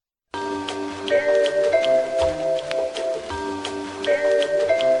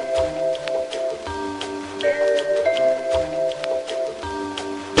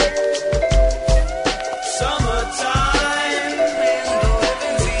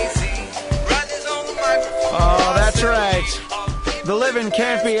The living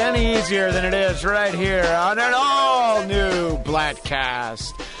can't be any easier than it is right here on an all-new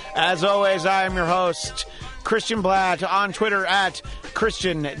Bladtcast. As always, I am your host, Christian Blatt, on Twitter at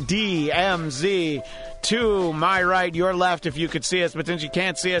ChristianDMZ. To my right, your left, if you could see us, but since you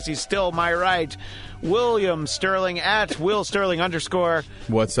can't see us, he's still my right. William Sterling at Will Sterling _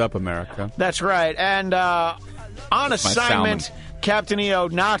 What's up, America? That's right. And on assignment, Captain EO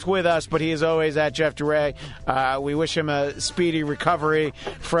not with us, but he is always at Jeff DeRay. We wish him a speedy recovery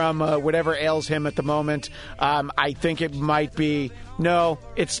from whatever ails him at the moment. I think it might be... No,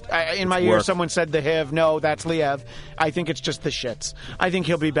 it's in my ear. Someone said the HIV. No, that's Liev. I think it's just the shits. I think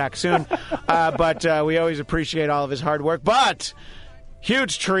he'll be back soon. But we always appreciate all of his hard work. But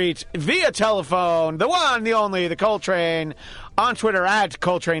huge treat via telephone. The one, the only, the Coltrane. On Twitter at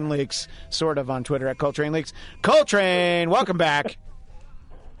Coltrane Leaks. Sort of on Twitter at Coltrane Leaks. Coltrane, welcome back.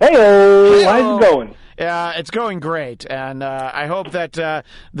 Hey-o, how's it going? It's going great, and I hope that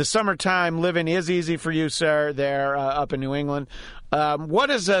the summertime living is easy for you, sir, there up in New England. What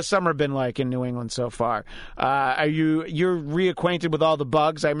has summer been like in New England so far? You're reacquainted with all the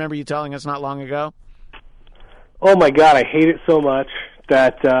bugs? I remember you telling us not long ago. Oh, my God, I hate it so much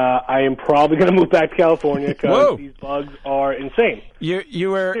that I am probably going to move back to California because these bugs are insane. You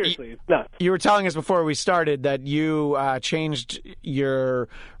were Seriously, it's nuts. You were telling us before we started that you changed your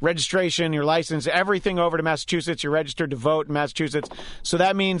registration, your license, everything over to Massachusetts. You're registered to vote in Massachusetts. So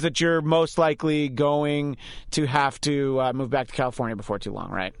that means that you're most likely going to have to move back to California before too long,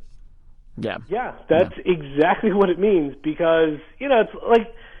 right? Yeah. Yeah, that's exactly what it means because, it's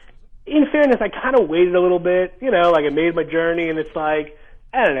like, in fairness, I kind of waited a little bit, like I made my journey and it's like,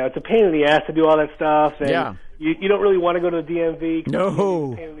 I don't know, it's a pain in the ass to do all that stuff. And you don't really want to go to the DMV. No, it's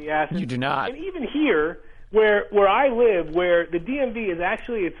a pain in the ass. You do not. And even here, where I live, where the DMV is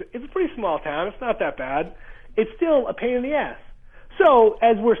actually, it's a pretty small town. It's not that bad. It's still a pain in the ass. So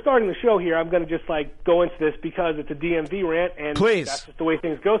as we're starting the show here, I'm going to just go into this because it's a DMV rant. And please. That's just the way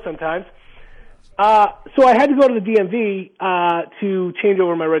things go sometimes. So I had to go to the DMV to change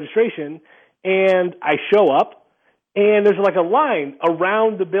over my registration, and I show up, and there's a line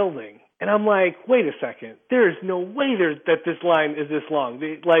around the building, and I'm like, wait a second, there's no way that this line is this long. And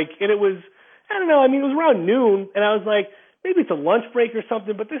it was, I don't know, it was around noon, and I was like, maybe it's a lunch break or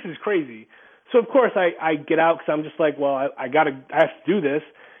something, but this is crazy. So of course I get out because I'm just like, well, I have to do this,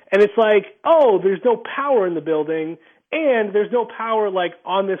 and it's like, oh, there's no power in the building, and there's no power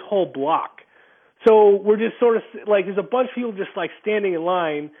on this whole block. So we're just sort of there's a bunch of people just standing in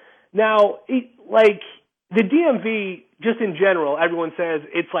line. Now, the DMV, just in general, everyone says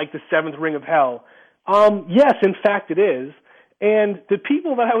it's like the seventh ring of hell. Yes, in fact it is. And the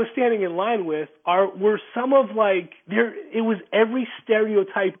people that I was standing in line with were some of it was every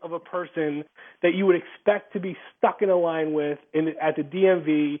stereotype of a person that you would expect to be stuck in a line with at the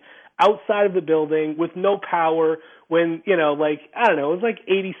DMV, outside of the building with no power when, I don't know, it was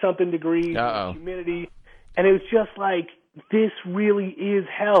 80-something degrees, humidity, and it was just this really is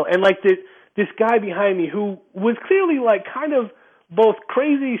hell. And this guy behind me who was clearly kind of both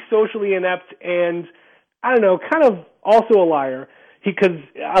crazy, socially inept, and I don't know, kind of also a liar, because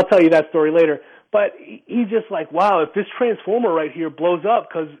I'll tell you that story later. But he's just wow, if this transformer right here blows up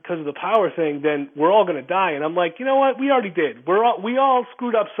because of the power thing, then we're all going to die. And I'm like, you know what? We already did. We all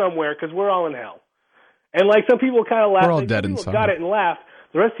screwed up somewhere because we're all in hell. And some people kind of laughed. We're all dead inside. Got it and laughed.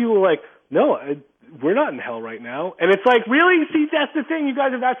 The rest of people were like, no, we're not in hell right now. And it's really? See, that's the thing. You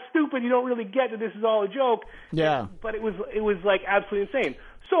guys are that stupid. You don't really get that this is all a joke. Yeah. But it was absolutely insane.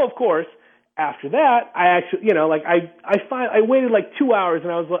 So, of course, after that, I actually, I waited 2 hours,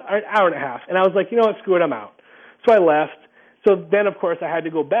 and I was an hour and a half, and I was like, you know what, screw it, I'm out. So I left. So then, of course, I had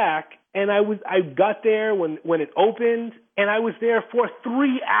to go back, and I got there when it opened, and I was there for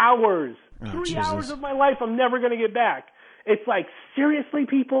 3 hours. Oh, 3 hours of my life I'm never going to get back. It's seriously,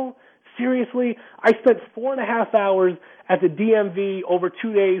 people? Seriously? I spent 4.5 hours at the DMV over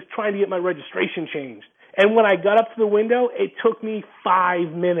 2 days trying to get my registration changed. And when I got up to the window, it took me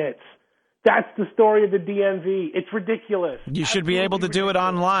 5 minutes. That's the story of the DMV. It's ridiculous. You should be able to do it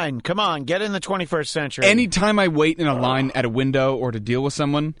online. Come on, get in the 21st century. Anytime I wait in a line at a window or to deal with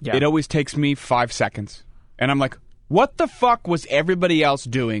someone, it always takes me 5 seconds. And I'm like, what the fuck was everybody else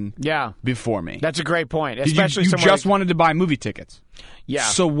doing before me? That's a great point. Especially you just wanted to buy movie tickets. Yeah.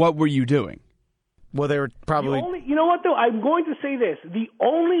 So what were you doing? Well, they were probably... You know what, though? I'm going to say this. The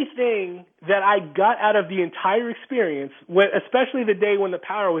only thing that I got out of the entire experience, especially the day when the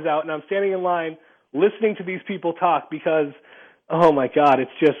power was out and I'm standing in line listening to these people talk because, oh, my God,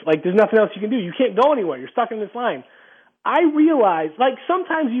 it's just there's nothing else you can do. You can't go anywhere. You're stuck in this line. I realize, like,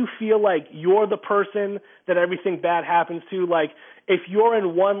 sometimes you feel like you're the person that everything bad happens to. Like, if you're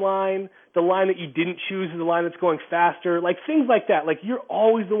in one line, the line that you didn't choose is the line that's going faster. Like, things like that. Like, you're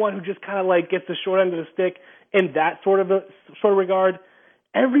always the one who just kind of, like, gets the short end of the stick in that sort of regard.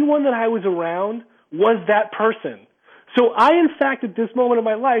 Everyone that I was around was that person. So I, in fact, at this moment in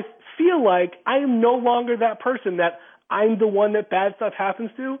my life, feel like I am no longer that person, that I'm the one that bad stuff happens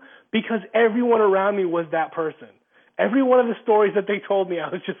to, because everyone around me was that person. Every one of the stories that they told me, I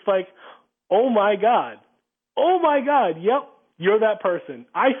was just like, oh my God, yep, you're that person.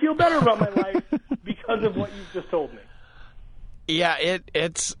 I feel better about my life because of what you've just told me. Yeah,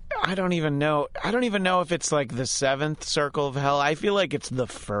 it's. I don't even know if it's like the seventh circle of hell. I feel like it's the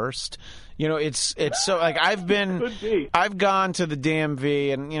first. You know, it's so like I've gone to the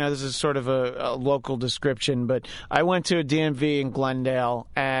DMV, and you know, this is sort of a local description, but I went to a DMV in Glendale,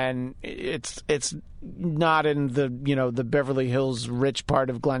 and it's not in the, you know, the Beverly Hills rich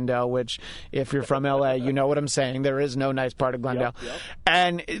part of Glendale, which if you're from LA, you know what I'm saying. There is no nice part of Glendale. Yep.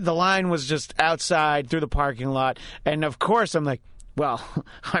 And the line was just outside through the parking lot. And of course I'm like, well,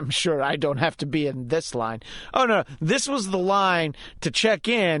 I'm sure I don't have to be in this line. Oh, no, this was the line to check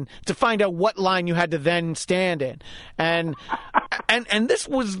in to find out what line you had to then stand in. And this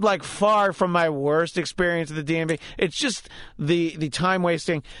was like far from my worst experience at the DMV. It's just the time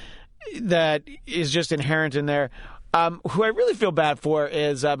wasting that is just inherent in there. Who I really feel bad for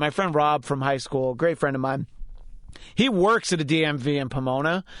is my friend Rob from high school, a great friend of mine. He works at a DMV in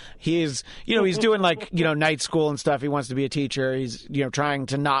Pomona. He's doing like, night school and stuff. He wants to be a teacher. He's, trying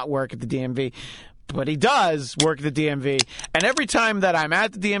to not work at the DMV. But he does work at the DMV. And every time that I'm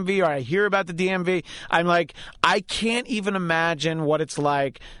at the DMV or I hear about the DMV, I'm like, I can't even imagine what it's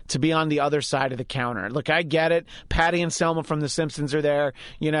like to be on the other side of the counter. Look, I get it. Patty and Selma from The Simpsons are there.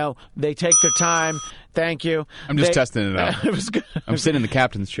 They take their time. Thank you. I'm just testing it out. It was good. I'm sitting in the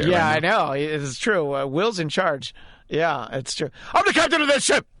captain's chair. Yeah, right now. I know. It's true. Will's in charge. Yeah, it's true. I'm the captain of this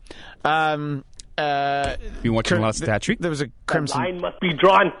ship. You watching a lot of Stat Trek? There was a crimson. The line must be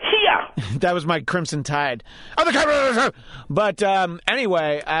drawn here. That was my Crimson Tide. I'm the captain of this ship. But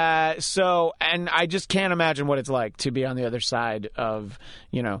anyway, and I just can't imagine what it's like to be on the other side of,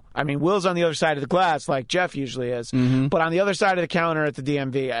 Will's on the other side of the glass like Jeff usually is. Mm-hmm. But on the other side of the counter at the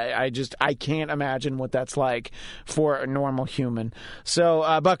DMV, I can't imagine what that's like for a normal human.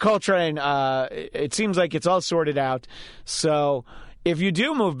 So, but Coltrane, it seems like it's all sorted out. So if you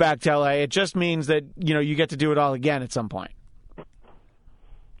do move back to LA, it just means that, you get to do it all again at some point.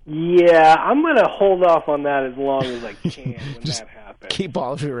 Yeah, I'm going to hold off on that as long as I can when that happens. Keep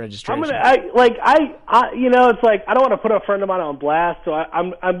all of your registration. It's like, I don't want to put a friend of mine on blast, so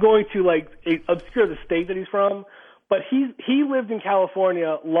I'm going to, obscure the state that he's from, but he lived in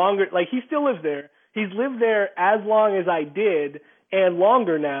California longer, he still lives there. He's lived there as long as I did, and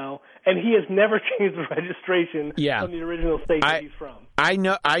longer now, and he has never changed the registration from the original state that he's from. I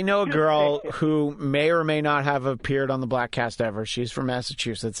know a girl who may or may not have appeared on the Bladtcast ever. She's from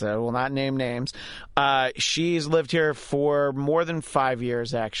Massachusetts. I will not name names. She's lived here for more than 5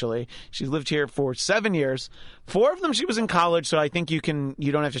 years, actually. She's lived here for 7 years. 4 of them she was in college, so I think you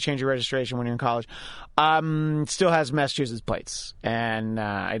don't have to change your registration when you're in college. Still has Massachusetts plates, and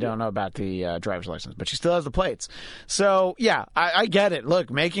I don't know about the driver's license, but she still has the plates. So yeah, I get it. Look,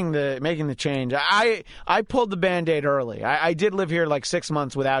 making the change. I pulled the Band-Aid early. I did live here 6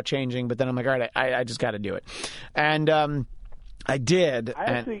 months without changing, but then I'm like, all right, I just got to do it, and I did. I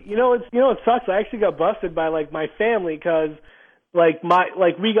actually, it sucks. I actually got busted by my family because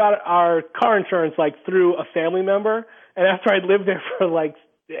we got our car insurance through a family member, and after I'd lived there for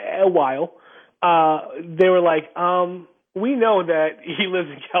a while, they were like, we know that he lives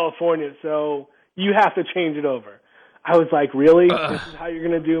in California, so you have to change it over. I was like, really? This is how you're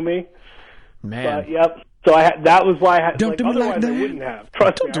going to do me? Man. But, yep. So that was why I had. Don't do me otherwise like that. I wouldn't have.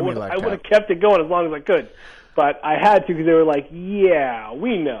 Trust me, I would have kept it going as long as I could. But I had to because they were like, yeah,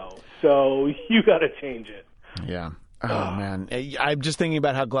 we know. So you got to change it. Yeah. Oh, man. I'm just thinking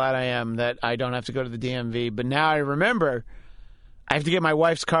about how glad I am that I don't have to go to the DMV. But now I remember I have to get my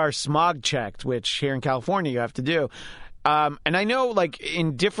wife's car smog checked, which here in California you have to do. And I know,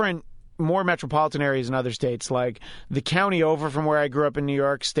 in different, more metropolitan areas in other states, the county over from where I grew up in New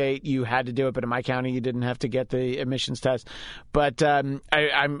York State, you had to do it, but in my county you didn't have to get the emissions test. But I'm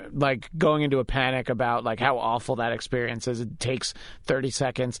going into a panic about how awful that experience is. It takes 30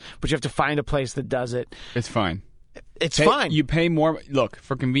 seconds, but you have to find a place that does it. It's fine. It's fine. You pay more. Look,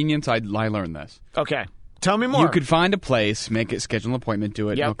 for convenience, I learned this. Okay. Tell me more. You could find a place, schedule an appointment, do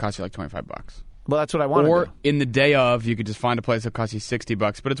it, and it'll cost you $25. Well, that's what I want to do. Or in the day of, you could just find a place that costs you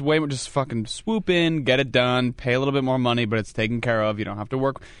 $60, but it's way more just fucking swoop in, get it done, pay a little bit more money, but it's taken care of. You don't have to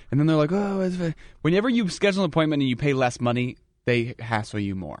work. And then they're like, whenever you schedule an appointment and you pay less money, they hassle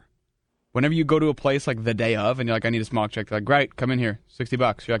you more. Whenever you go to a place like the day of and you're like, I need a smog check, they're like, great, come in here,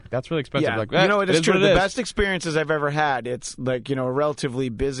 $60. You're like, that's really expensive. Yeah, like, it is true. The best experiences I've ever had, it's like, a relatively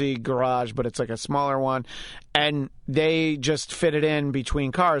busy garage, but it's like a smaller one, and they just fit it in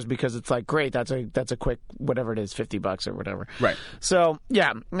between cars because it's like, great, that's a quick, whatever it is, $50 or whatever. Right. So,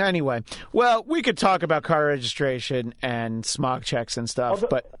 yeah, anyway. Well, we could talk about car registration and smog checks and stuff,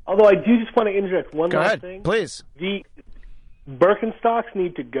 Although I do just want to interject one last thing. Please. The Birkenstocks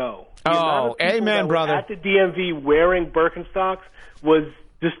need to go. Oh, amen, brother. At the DMV wearing Birkenstocks was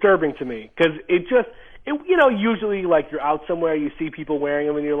disturbing to me because usually like you're out somewhere, you see people wearing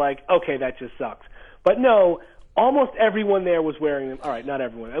them, and you're like, okay, that just sucks. But no, almost everyone there was wearing them. All right, not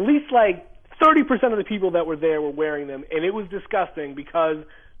everyone. At least like 30% of the people that were there were wearing them, and it was disgusting because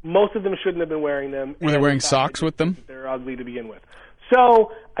most of them shouldn't have been wearing them. Were they wearing socks with them? They're ugly to begin with.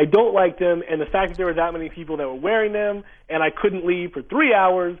 So I don't like them, and the fact that there were that many people that were wearing them and I couldn't leave for 3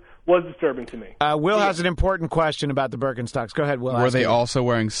 hours was disturbing to me. Will has an important question about the Birkenstocks. Go ahead, Will. Were they also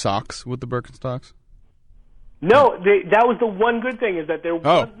wearing socks with the Birkenstocks? No, that was the one good thing is that there was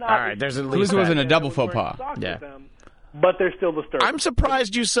not. All right, there's at least it wasn't a double faux pas. Yeah. But they're still disturbing. I'm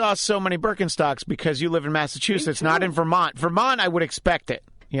surprised you saw so many Birkenstocks because you live in Massachusetts, not in Vermont. Vermont, I would expect it,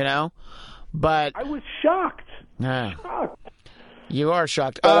 but I was shocked. Shocked. You are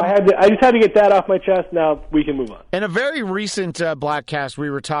shocked. I just had to get that off my chest. Now we can move on. In a very recent Bladtcast, we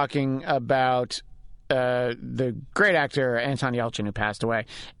were talking about the great actor Anton Yelchin, who passed away.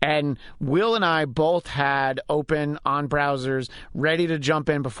 And Will and I both had open on browsers, ready to jump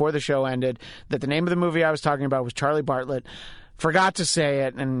in before the show ended, that the name of the movie I was talking about was Charlie Bartlett. Forgot to say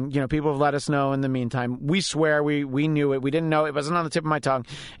it, and people have let us know in the meantime. We swear we knew it. We didn't know it. It wasn't on the tip of my tongue.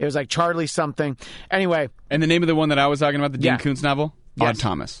 It was like Charlie something. Anyway. And the name of the one that I was talking about, the Dean Koontz novel? Yes. Odd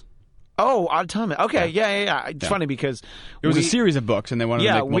Thomas. Oh, Odd Thomas. Okay, yeah. It's funny because it was a series of books, and they wanted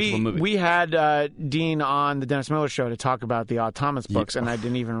to make multiple movies. We had Dean on the Dennis Miller Show to talk about the Odd Thomas books, and I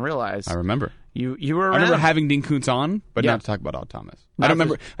didn't even realize. I remember. You were around. I remember having Dean Koontz on, but not to talk about Odd Thomas. I don't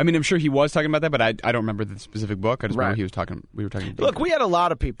remember. I mean, I'm sure he was talking about that, but I don't remember the specific book. I just remember we were talking. Look, we had a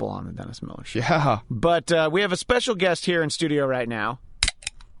lot of people on the Dennis Miller Show. Yeah. But we have a special guest here in studio right now.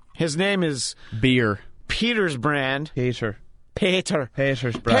 His name is Beer. Peter's Brand. Peter's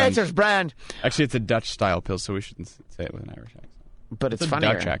Brand. Actually, it's a Dutch-style pill, so we shouldn't say it with an Irish accent. But it's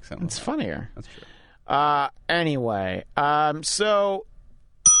funnier. Dutch accent. It's funnier. That's true. Anyway, so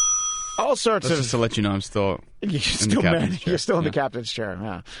all sorts of. Just to let you know, I'm still. You're still in the captain's chair.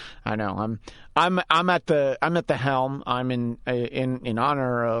 Yeah, I know. I'm at the helm. I'm in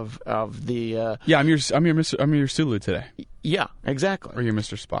honor of the. Yeah, I'm your Sulu today. Yeah, exactly. Or you're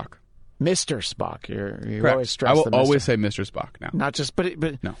Mr. Spock. Mr. Spock. You always stress. I will the Mr. always say Mr. Spock now. Not just, but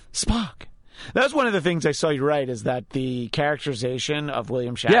no. Spock. That was one of the things I saw you write, is that the characterization of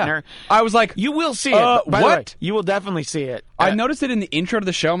William Shatner. Yeah. I was like, you will see it. By what? The way, you will definitely see it. I noticed it in the intro to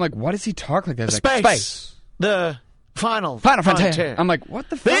the show. I'm like, why does he talk like that? Space. The final frontier. I'm like, what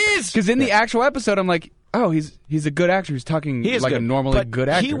the fuck? Because in the actual episode, I'm like, oh, he's a good actor. He's talking like a normally good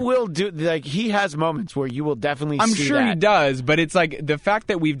actor. He will do, like, he has moments where you will definitely see that. I'm sure he does, but it's like the fact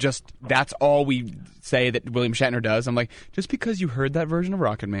that that's all we say that William Shatner does. I'm like, just because you heard that version of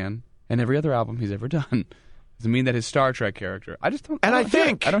Rocket Man and every other album he's ever done doesn't mean that his Star Trek character. I just don't. And I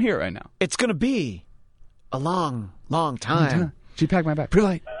don't hear it right now. It's going to be a long, long time. She packed my bag. Pretty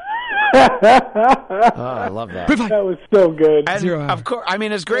light. Oh, I love that. That was so good. And of course, I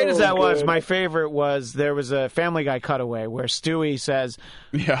mean, as great as that was, my favorite was there was a Family Guy cutaway where Stewie says,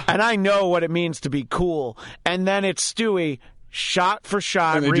 and I know what it means to be cool. And then it's Stewie, shot for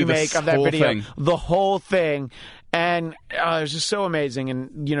shot remake of that video. The whole thing. And it was just so amazing.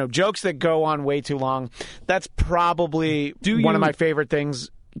 And, jokes that go on way too long. That's probably one of my favorite things.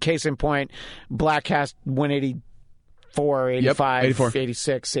 Case in point, Bladtcast 184, 85, 84.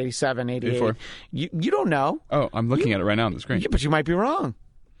 86, 87, 88. 84. You don't know. Oh, I'm looking at it right now on the screen. Yeah, but you might be wrong.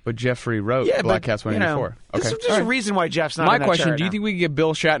 But Jeffrey wrote Bladtcast 184. Okay. There's a reason why Jeff's not My in that question, chair do you think we could get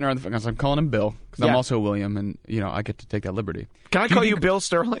Bill Shatner on the phone? Because I'm calling him Bill, because I'm also William, and, I get to take that liberty. Can I call you Bill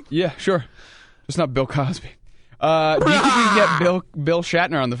Sterling? Yeah, sure. Just not Bill Cosby. Do you think we can get Bill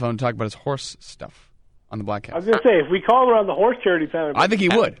Shatner on the phone to talk about his horse stuff on the Bladtcast? I was going to say, if we call him around the horse charity time... I think he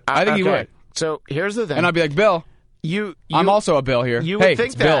would. He would. So here's the thing. And I'd be like, Bill, I'm also a Bill here. You would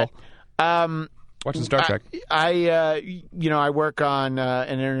think Bill. that. Watching Star Trek. I work on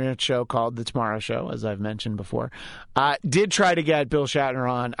an internet show called The Tomorrow Show, as I've mentioned before. Did try to get Bill Shatner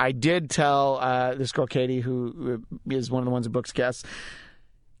on. I did tell this girl, Katie, who is one of the ones who books guests,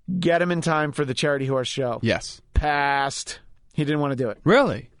 get him in time for the Charity Horse show. Yes. Passed. He didn't want to do it.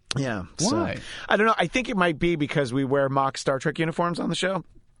 Really? Yeah. Why? So, I don't know. I think it might be because we wear mock Star Trek uniforms on the show.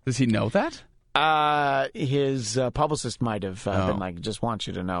 Does he know that? His publicist might have been like, just want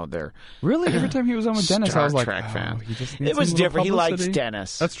you to know they're... Really? Every time he was on with Dennis, I was like, Trek fan. He just needs it was some little different. He likes publicity.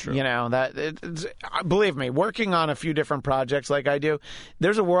 Dennis. That's true. You know, believe me, working on a few different projects like I do,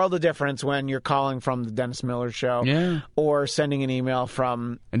 there's a world of difference when you're calling from the Dennis Miller show or sending an email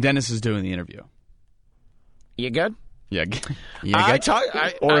from... And Dennis is doing the interview. You good? Yeah.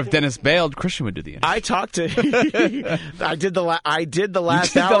 If Dennis bailed, Christian would do the interview. I talked to... I did the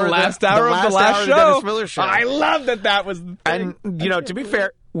last hour of the last show. Dennis Miller show. I love that was the thing. And, to be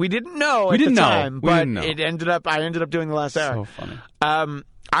fair, we didn't know at the time, but I ended up doing the last hour. So funny.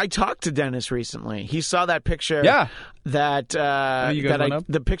 I talked to Dennis recently. He saw that picture. Yeah.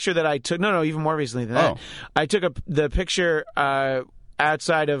 The picture that I took. No, even more recently than that. I took the picture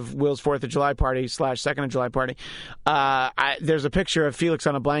outside of Will's 4th of July party / 2nd of July party. There's a picture of Felix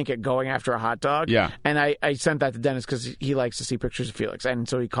on a blanket going after a hot dog. Yeah. And I sent that to Dennis because he likes to see pictures of Felix. And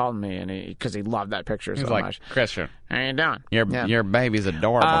so he called me because he loved that picture so much. Christian, how you doing? Your baby's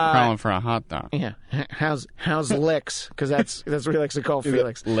adorable, crawling for a hot dog. Yeah. How's Licks? Because that's what he likes to call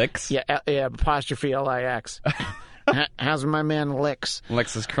Felix. Licks? Yeah, apostrophe L-I-X. How's my man Licks?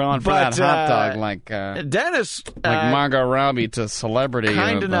 Licks is crawling for that hot dog like Dennis, like Margot Robbie to celebrity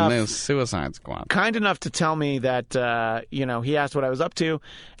in the new Suicide Squad. Kind enough to tell me that he asked what I was up to,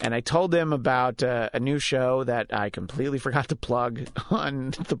 and I told him about a new show that I completely forgot to plug on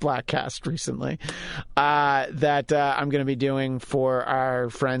the Bladtcast recently. That I'm going to be doing for our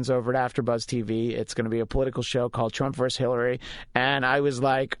friends over at Afterbuzz TV. It's going to be a political show called Trump vs. Hillary, and I was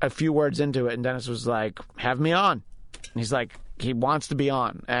like a few words into it, and Dennis was like, "Have me on." He's like, he wants to be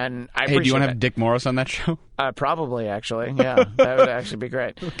on, and I appreciate do you want to have Dick Morris on that show? Probably, actually. Yeah, that would actually be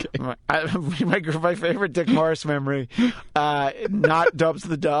great. Okay. My favorite Dick Morris memory, not Dubs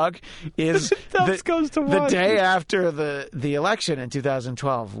the dog, is the day after the election in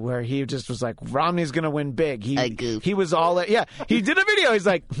 2012, where he just was like, Romney's going to win big. I goofed. He was all that. Yeah, he did a video. He's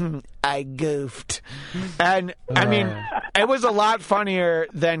like, I goofed. And, I mean, it was a lot funnier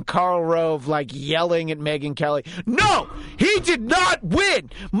than Karl Rove, like, yelling at Megyn Kelly, no, he did not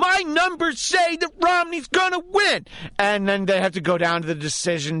win. My numbers say that Romney's going to win. And then they have to go down to the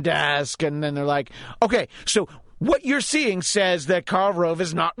decision desk, and then they're like, okay, so what you're seeing says that Karl Rove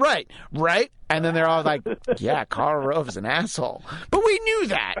is not right? And then they're all like, yeah, Karl Rove is an asshole. But we knew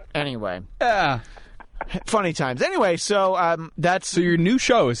that. Anyway. Yeah. Funny times. Anyway, so that's... So your new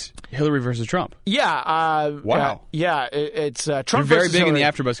show is Hillary versus Trump. Yeah. Wow. It's Trump You're very versus big Hillary.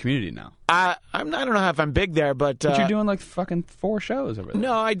 in the AfterBuzz community now. I don't know if I'm big there, but you're doing like fucking 4 shows over there.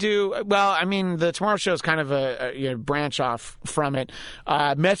 No, I do. Well, I mean, the Tomorrow Show is kind of a branch off from it.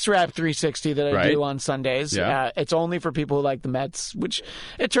 Mets Rap 360 that I do on Sundays. Yeah. It's only for people who like the Mets, which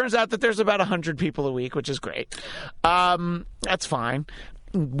it turns out that there's about 100 people a week, which is great. That's fine.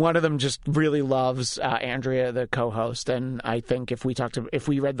 One of them just really loves Andrea, the co-host, and I think if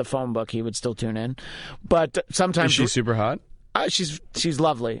we read the phone book, he would still tune in. But sometimes is she super hot? She's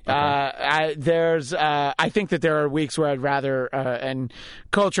lovely. Okay. I think that there are weeks where I'd rather, and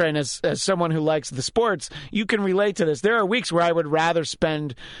Coltrane, as someone who likes the sports, you can relate to this. There are weeks where I would rather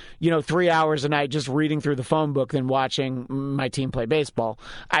spend, 3 hours a night just reading through the phone book than watching my team play baseball.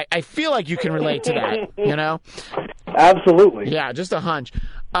 I feel like you can relate to that, Absolutely. Yeah, just a hunch.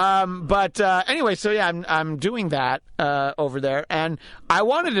 But anyway, so yeah, I'm doing that over there, and I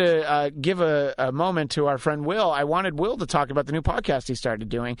wanted to give a moment to our friend Will. I wanted Will to talk about the new podcast he started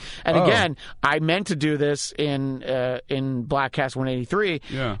doing, and again, I meant to do this in Bladtcast 183,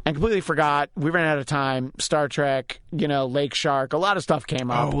 and completely forgot. We ran out of time. Star Trek, Lake Shark, a lot of stuff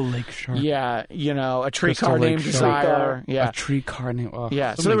came up. Oh, Lake Shark. Yeah, a tree Crystal car Lake named Shark. Desire. Yeah, a tree car named. Oh,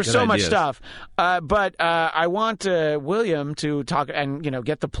 yeah. So there was so much stuff, but I want William to talk and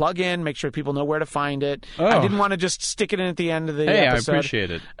get the plug in, make sure people know where to find it. I didn't want to just stick it in at the end of the episode. I appreciate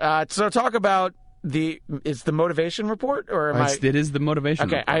it. So talk about it's the motivation report, or it is the motivation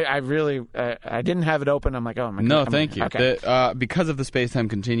report. I really I didn't have it open. I'm like, oh my god. No, thank you. Okay. Because of the space-time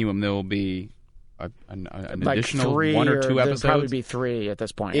continuum, there will be an like additional 3 1 or 2 episodes. There'll probably be 3 at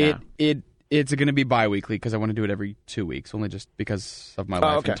this point. It's going to be bi-weekly because I want to do it every 2 weeks, only just because of my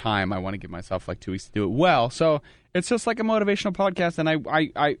life and time. I want to give myself like 2 weeks to do it well. So it's just like a motivational podcast, and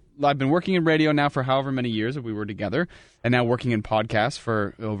I've been working in radio now for however many years that we were together, and now working in podcasts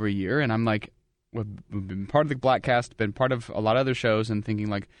for over a year, and I'm like, we've been part of the Bladtcast, been part of a lot of other shows, and thinking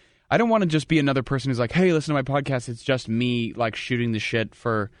like, I don't want to just be another person who's like, hey, listen to my podcast. It's just me like shooting the shit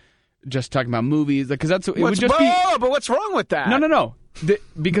for just talking about movies, because it would just be. But what's wrong with that? No.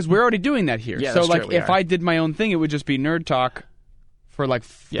 Because we're already doing that here. Yeah, so that's like, true, if I did my own thing, it would just be nerd talk for like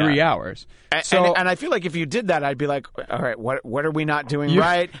 3 hours. And I feel like if you did that, I'd be like, all right, what are we not doing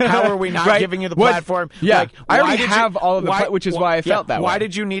right? How are we not giving you the platform? Yeah, like, I already have all of the, which is why I felt that way. Why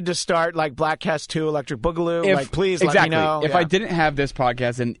did you need to start like Bladtcast 2, Electric Boogaloo? Please exactly. let me know. If I didn't have this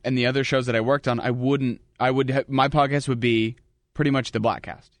podcast and the other shows that I worked on, my podcast would be pretty much the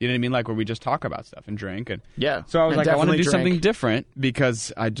Bladtcast. You know what I mean? Like where we just talk about stuff and drink. And so I was like, I want to do something different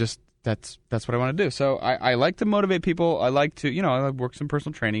because that's what I want to do. So I like to motivate people. I like to, I work some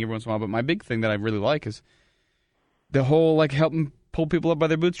personal training every once in a while. But my big thing that I really like is the whole like helping pull people up by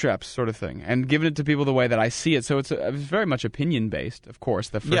their bootstraps sort of thing, and giving it to people the way that I see it. So it's very much opinion based. Of course,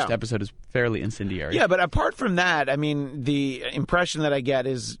 the first episode is fairly incendiary. Yeah, but apart from that, I mean, the impression that I get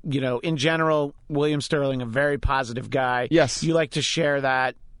is, in general, William Starling, a very positive guy. Yes, you like to share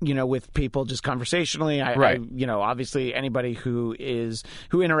that. With people just conversationally. Right. Obviously anybody who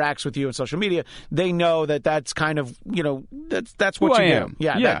interacts with you on social media, they know that's kind of, that's what you do.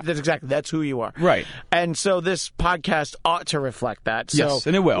 Yeah. That's who you are. Right. And so this podcast ought to reflect that. So, yes,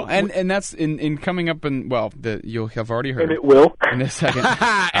 and it will. And that's in coming up you'll have already heard. And it will. In a second.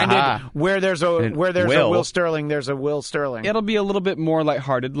 Where there's a Will Starling, there's a Will Starling. It'll be a little bit more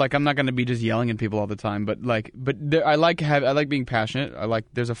lighthearted. Like I'm not going to be just yelling at people all the time, but I like being passionate. I like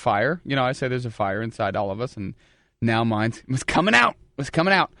there's a fire. I say there's a fire inside all of us, and now mine was coming out. But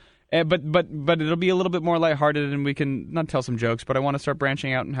it'll be a little bit more lighthearted, and we can not tell some jokes, but I want to start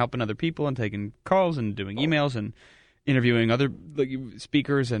branching out and helping other people and taking calls and doing emails and interviewing other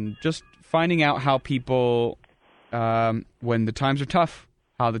speakers and just finding out how people, when the times are tough,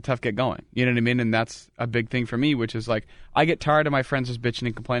 how the tough get going. You know what I mean? And that's a big thing for me, which is like, I get tired of my friends just bitching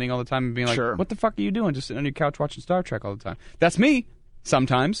and complaining all the time and being like, what the fuck are you doing? Just sitting on your couch watching Star Trek all the time. That's me.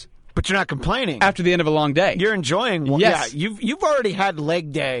 Sometimes. But you're not complaining. After the end of a long day. You're enjoying one. Yes. Yeah, you've already had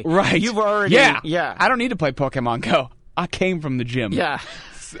leg day. Right. You've already... Yeah. I don't need to play Pokemon Go. I came from the gym. Yeah.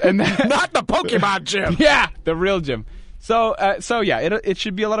 And not the Pokemon gym. Yeah, the real gym. So yeah, it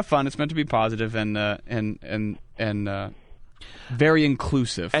should be a lot of fun. It's meant to be positive and very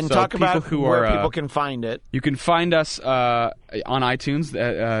inclusive. And so talk about where are, people can find it. You can find us on iTunes.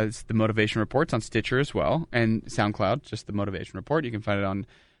 It's the Motivation Reports, on Stitcher as well, and SoundCloud, just the Motivation Report. You can find it on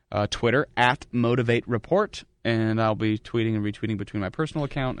Twitter at Motivate Report, and I'll be tweeting and retweeting between my personal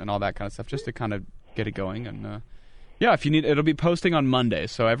account and all that kind of stuff, just to kind of get it going. And if you need, it'll be posting on Monday.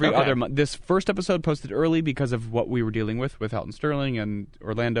 So every other month. This first episode posted early because of what we were dealing with Elton Sterling and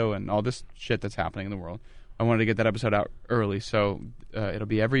Orlando and all this shit that's happening in the world. I wanted to get that episode out early, so it'll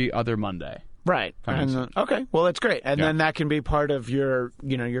be every other Monday. Right. Okay. Well, that's great. And then that can be part of your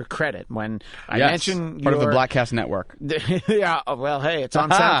credit when I mention part of the Bladtcast network. Yeah. Well, hey, it's on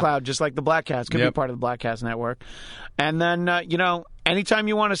SoundCloud, just like the Bladtcast. Could be part of the Bladtcast network. And then anytime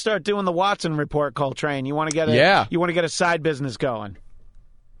you want to start doing the Watson report, Coltrane, you want to get a side business going.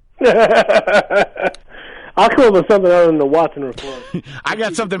 I'll come up with something other than the Watson report. I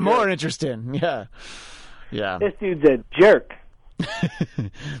got something more interesting. Yeah. Yeah. This dude's a jerk.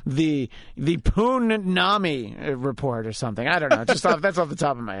 the Poon-Nami report or something. I don't know. That's off the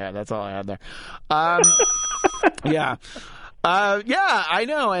top of my head. That's all I had there. Yeah. I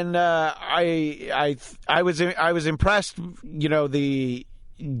know. And I was impressed. The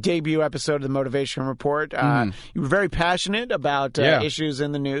debut episode of the Motivation Report. You were very passionate about issues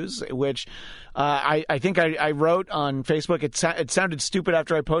in the news, which I think I wrote on Facebook. It sounded stupid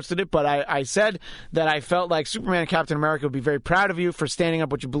after I posted it, but I said that I felt like Superman and Captain America would be very proud of you for standing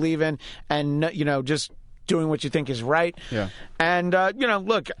up what you believe in and just doing what you think is right. Yeah. And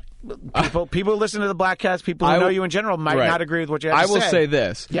look, people who listen to the Bladtcast, people who know you in general might not agree with what you have to say. I will say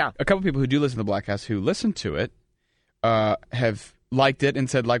this. Yeah. A couple people who do listen to the Bladtcast who listen to it have liked it and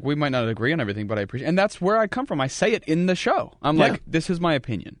said, like, we might not agree on everything, but I appreciate it. And that's where I come from. I say it in the show. I'm like, this is my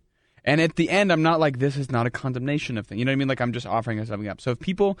opinion. And at the end, I'm not like, this is not a condemnation of things. You know what I mean? Like, I'm just offering something up. So if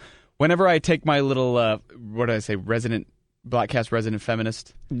people, whenever I take my little, Bladtcast resident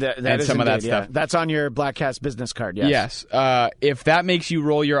feminist and some of that stuff. That's on your Bladtcast business card, yes. Yes. If that makes you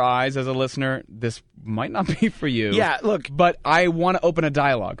roll your eyes as a listener, this might not be for you. Yeah, look. But I want to open a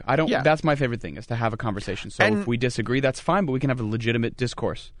dialogue. That's my favorite thing, is to have a conversation. So if we disagree, that's fine, but we can have a legitimate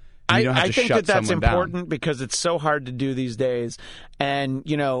discourse. I think that's important because it's so hard to do these days. And,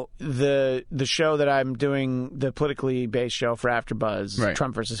 the show that I'm doing, the politically based show for AfterBuzz,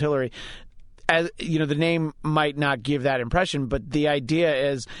 Trump versus Hillary, as the name might not give that impression, but the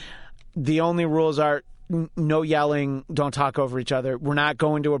idea is the only rules are no yelling, don't talk over each other. We're not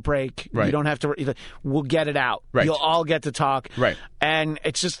going to a break. Right. You don't have to. We'll get it out. Right. You'll all get to talk. Right. And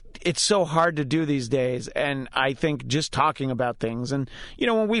it's so hard to do these days. And I think just talking about things, and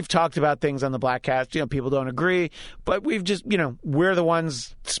when we've talked about things on the Bladtcast, people don't agree, but we've just, we're the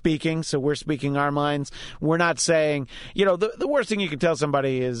ones speaking, so we're speaking our minds. We're not saying, the worst thing you can tell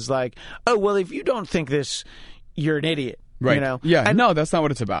somebody is like, oh, well, if you don't think this, you're an idiot. Right. Yeah. And no, that's not what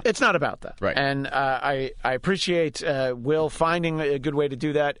it's about. It's not about that. Right. And I appreciate Will finding a good way to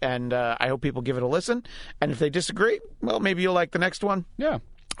do that, and I hope people give it a listen. And if they disagree, well, maybe you'll like the next one. Yeah.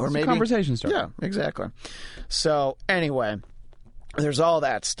 Or it's maybe a conversation starter. Yeah, exactly. So anyway, there's all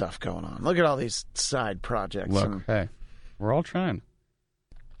that stuff going on. Look at all these side projects. Look, hey, we're all trying.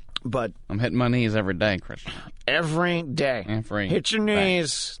 But I'm hitting my knees every day, Christian. Every day. Hit your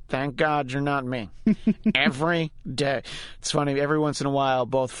knees. Thank God you're not me. Every day. It's funny, every once in a while,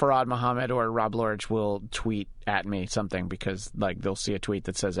 both Farhad Muhammad or Rob Lorich will tweet at me something because, they'll see a tweet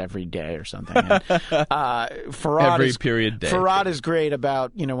that says every day or something. And, Farhad period day. Farhad is great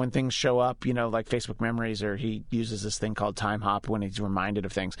about, when things show up, like Facebook memories, or he uses this thing called Time Hop when he's reminded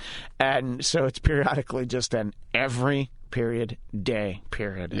of things. And so it's periodically just an every period, day,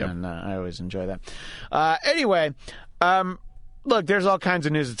 period. Yep. And I always enjoy that. Anyway, look, there's all kinds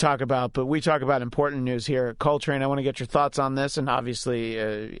of news to talk about, but we talk about important news here. Coltrane, I want to get your thoughts on this, and obviously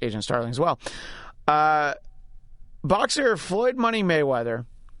Agent Starling as well. Boxer Floyd Money Mayweather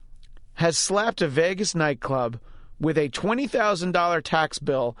has slapped a Vegas nightclub with a $20,000 tax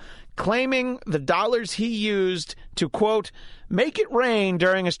bill, claiming the dollars he used to, quote, make it rain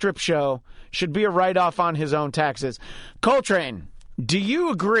during a strip show should be a write-off on his own taxes. Coltrane, do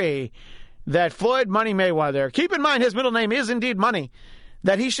you agree that Floyd Money Mayweather, keep in mind his middle name is indeed Money,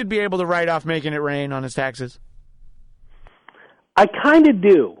 that he should be able to write off making it rain on his taxes? I kind of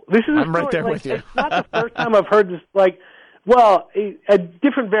do. I'm right there with you. It's not the first time I've heard this. A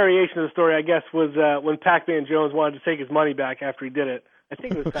different variation of the story, I guess, was when Pac-Man Jones wanted to take his money back after he did it. I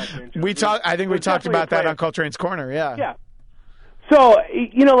think it was Pac-Man Jones. I think we talked about that on Coltrane's Corner, yeah. Yeah. So,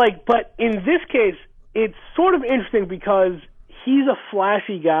 but in this case, it's sort of interesting because he's a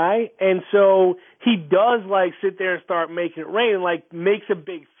flashy guy, and so he does, sit there and start making it rain and, makes a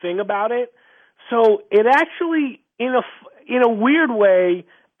big thing about it. So it actually, in a weird way,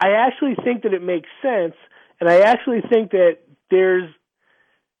 I actually think that it makes sense, and I actually think that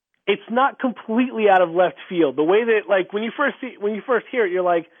it's not completely out of left field. The way that, when you first hear it, you're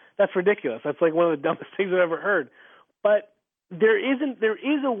like, that's ridiculous. That's one of the dumbest things I've ever heard. But there is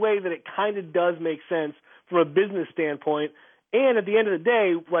a way that it kind of does make sense from a business standpoint. And at the end of the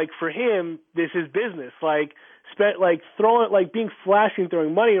day, for him, this is business. Being flashy and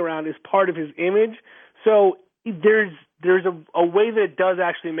throwing money around is part of his image. So there's a way that it does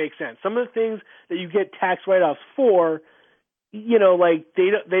actually make sense. Some of the things that you get tax write-offs for, they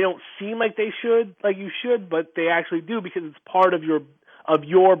don't seem like they should, you should, but they actually do because it's part of your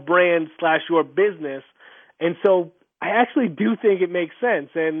brand / your business. And so I actually do think it makes sense.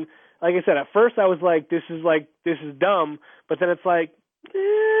 And like I said, at first I was like, this is dumb. But then it's I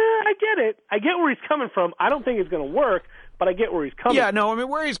get it. I get where he's coming from. I don't think it's going to work, but I get where he's coming from. Yeah, no, I mean,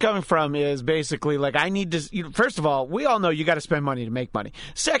 where he's coming from is basically I need to, first of all, we all know you got to spend money to make money.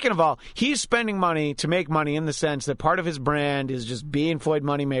 Second of all, he's spending money to make money in the sense that part of his brand is just being Floyd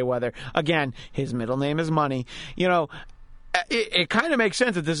Money Mayweather. Again, his middle name is Money. It kind of makes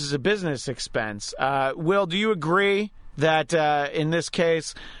sense that this is a business expense. Will, do you agree that in this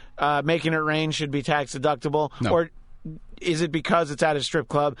case, making it rain should be tax deductible? No. Or is it because it's at a strip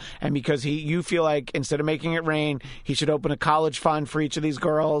club and because you feel like instead of making it rain, he should open a college fund for each of these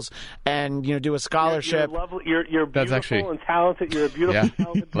girls and do a scholarship? You're lovely. You're beautiful and talented. You're a beautiful,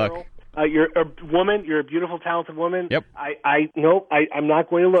 talented girl. You're a woman. You're a beautiful, talented woman. Yep. I'm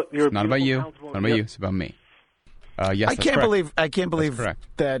not going to look. You're not about you. Not about you. It's about me. Yes, I can't believe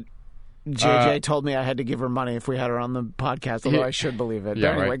that JJ told me I had to give her money if we had her on the podcast, although I should believe it.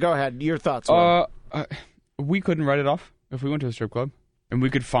 Yeah, anyway, right. Go ahead. Your thoughts. We couldn't write it off if we went to a strip club, and we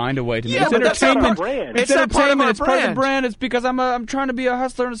could find a way to make it. But That's not our our brand. It's entertainment. It's part of the brand. It's because I'm trying to be a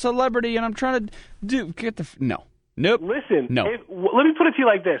hustler and a celebrity, and I'm trying to no. Nope. Listen, no. Let me put it to you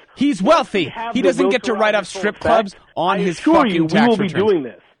like this. He's wealthy. He doesn't get to write off strip clubs on his fucking tax returns. we will be doing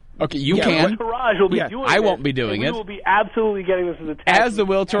this. Okay, you can. Will Taraj will be doing I this, won't be doing it. We will be absolutely getting this as a tax. As the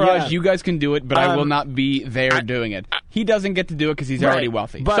Will Taraj, you guys can do it, but I will not be there doing it. He doesn't get to do it because he's already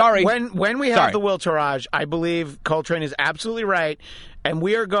wealthy. But Sorry. When we have the Will Taraj, I believe Coltrane is absolutely right, and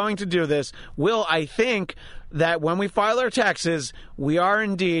we are going to do this. Will, I think that when we file our taxes, we are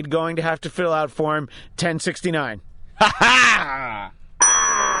indeed going to have to fill out Form 1069. Ha ha!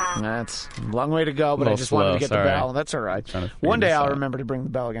 That's a long way to go, but I just wanted to get the bell. That's all right. One day I'll remember to bring the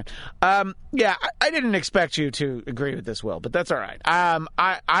bell again. Yeah, I didn't expect you to agree with this, Will, but that's all right.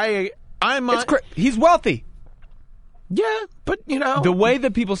 He's wealthy. Yeah, but, the way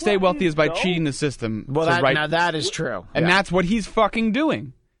that people stay wealthy is by cheating the system. Well, now that is true. And that's what he's fucking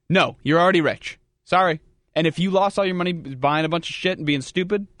doing. No, you're already rich. Sorry. And if you lost all your money buying a bunch of shit and being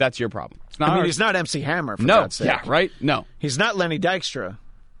stupid, that's your problem. It's not he's not MC Hammer, for God's sake. Yeah, right? No. He's not Lenny Dykstra.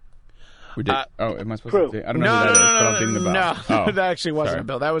 Am I supposed to? I don't know who that is, but I'm thinking about. No, that actually wasn't a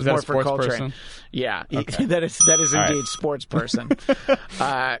bill. That was more for Coltrane. Person? Yeah, okay. that is indeed a sports person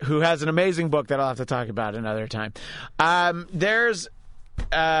who has an amazing book that I'll have to talk about another time. Anyway,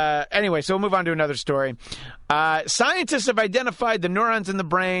 so we'll move on to another story. Scientists have identified the neurons in the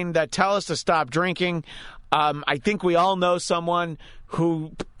brain that tell us to stop drinking. I think we all know someone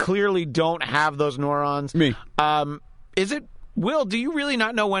who clearly don't have those neurons. Me. Is it? Will, do you really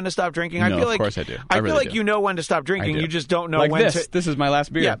not know when to stop drinking? No, I feel like, of course I do. I feel like you know when to stop drinking. You just don't know when to. This is my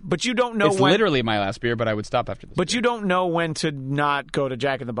last beer. Yeah, but you don't know it's when. It's literally my last beer, but I would stop after this. But you don't know when to not go to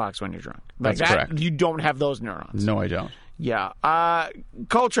Jack in the Box when you're drunk. That's correct. You don't have those neurons. No, I don't. Yeah.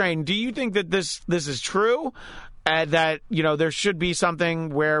 Coltrane, do you think that this is true? That, there should be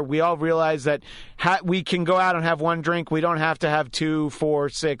something where we all realize that we can go out and have one drink. We don't have to have 2, 4,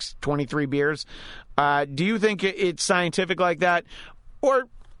 6, 23 beers. Do you think it's scientific like that? Or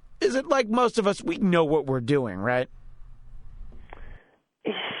is it like most of us, we know what we're doing, right?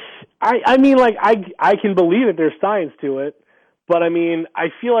 I mean, like, I can believe that there's science to it. But, I mean, I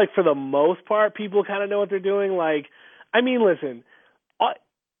feel like for the most part, people kind of know what they're doing. Like, I mean, listen,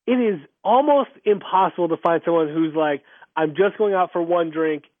 it is almost impossible to find someone who's like, I'm just going out for one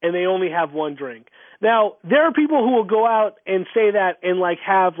drink, and they only have one drink. Now, there are people who will go out and say that and, like,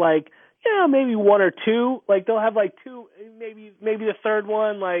 have, like, maybe one or two. Like, they'll have, like, two, maybe the third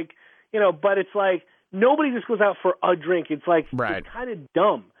one, like, but it's like nobody just goes out for a drink. It's like, It's kind of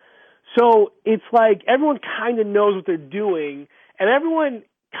dumb. So it's like everyone kind of knows what they're doing, and everyone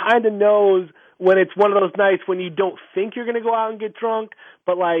kind of knows when it's one of those nights when you don't think you're going to go out and get drunk,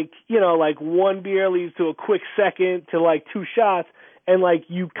 but like, like one beer leads to a quick second to like 2 shots, and like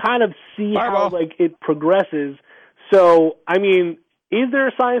you kind of see how like it progresses. So, I mean, is there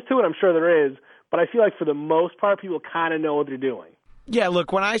a science to it? I'm sure there is, but I feel like for the most part, people kind of know what they're doing. Yeah,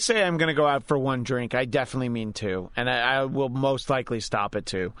 look, when I say I'm going to go out for one drink, I definitely mean 2, and I will most likely stop at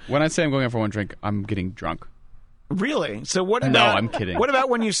 2. When I say I'm going out for one drink, I'm getting drunk. Really? So what about? No, I'm kidding. What about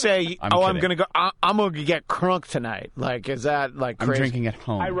when you say, I'm going to go? I'm going to get crunk tonight. Like, is that like crazy? I'm drinking at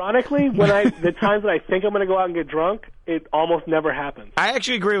home. Ironically, the times that I think I'm going to go out and get drunk, it almost never happens. I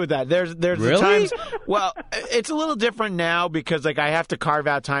actually agree with that. There's really? the times. Well, it's a little different now because like I have to carve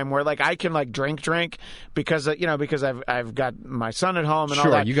out time where like I can like drink because because I've got my son at home and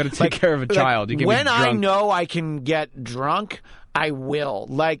all that. You got to take care of a child. You can when be drunk. I know I can get drunk, I will.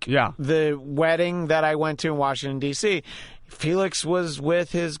 Like the wedding that I went to in Washington, D.C., Felix was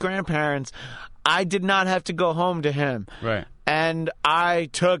with his grandparents. I did not have to go home to him. Right. And I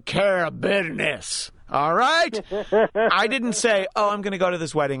took care of business. All right? I didn't say, I'm going to go to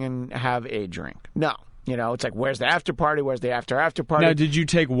this wedding and have a drink. No. It's like, where's the after party? Where's the after party? Now, did you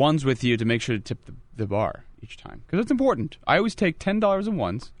take ones with you to make sure to tip the bar each time? Because it's important. I always take $10 in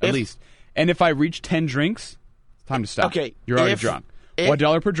ones, at least. And if I reach 10 drinks, it's time to stop. Okay. You're already drunk.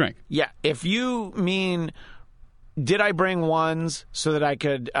 $1 per drink. Yeah. If you mean, did I bring ones so that I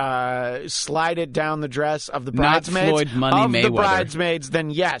could slide it down the dress of the bridesmaids? Not Floyd Money Mayweather. The bridesmaids, then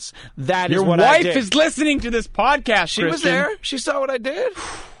yes, that is what I did. Your wife is listening to this podcast, She was there. She saw what I did.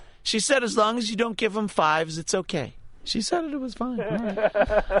 She said, as long as you don't give them 5s, it's okay. She said it was fine.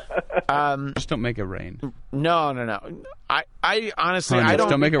 Right. Just don't make it rain. No. I honestly, Hundreds. I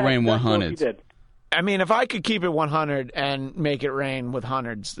don't make it rain 100s. I mean, if I could keep it 100 and make it rain with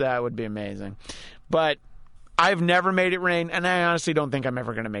hundreds, that would be amazing. But I've never made it rain, and I honestly don't think I'm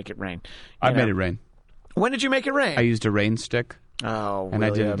ever going to make it rain. I've made it rain. When did you make it rain? I used a rain stick. Oh, and William.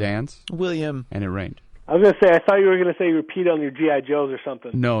 I did a dance. William. And it rained. I was going to say, I thought you were going to say repeat on your G.I. Joes or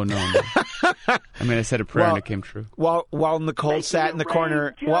something. No. I mean, I said a prayer and it came true. While Nicole sat in the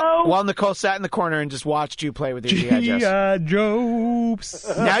corner, while Nicole sat in the corner and just watched you play with your G.I. Joes. G.I.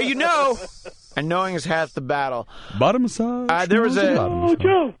 Joes. Now you know, and knowing is half the battle. Bottom massage. There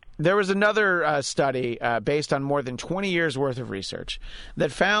was another study based on more than 20 years worth of research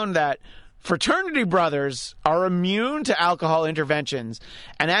that found that fraternity brothers are immune to alcohol interventions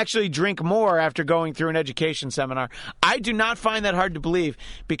and actually drink more after going through an education seminar. I do not find that hard to believe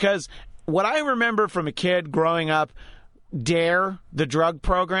because what I remember from a kid growing up, DARE, the drug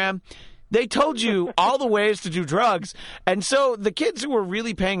program, They told you all the ways to do drugs. And so the kids who were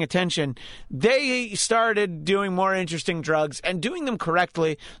really paying attention, they started doing more interesting drugs and doing them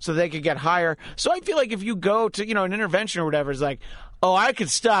correctly so they could get higher. So I feel like if you go to, an intervention or whatever, it's like, oh, I could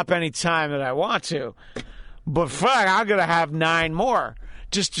stop any time that I want to. But fuck, I'm going to have 9 more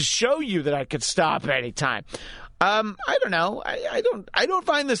just to show you that I could stop any time. I don't know. I don't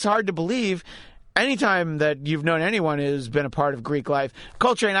find this hard to believe. Anytime that you've known anyone who's been a part of Greek life.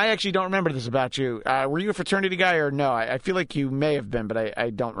 Coltrane, I actually don't remember this about you. Were you a fraternity guy or no? I feel like you may have been, but I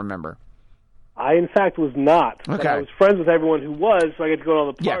don't remember. I, in fact, was not. Okay. But I was friends with everyone who was, so I got to go to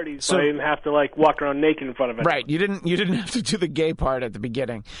all the parties, so I didn't have to, walk around naked in front of everyone. Right. You didn't have to do the gay part at the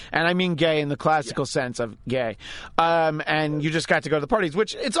beginning. And I mean gay in the classical sense of gay. And you just got to go to the parties,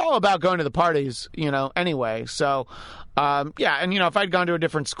 which it's all about going to the parties, anyway. So, and, if I'd gone to a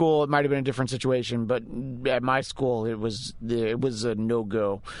different school, it might have been a different situation. But at my school, it was a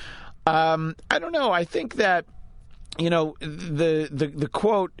no-go. I don't know. I think that, the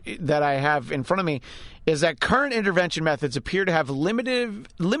quote that I have in front of me is that current intervention methods appear to have limited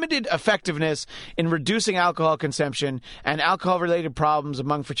effectiveness in reducing alcohol consumption and alcohol-related problems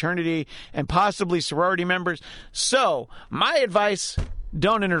among fraternity and possibly sorority members. So, my advice,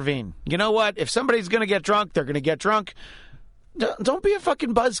 don't intervene. You know what? If somebody's going to get drunk, they're going to get drunk. Don't be a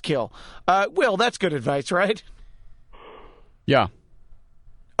fucking buzzkill. Will, that's good advice, right? Yeah.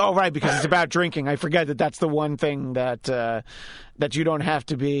 Oh, right, because it's about drinking. I forget that that's the one thing that you don't have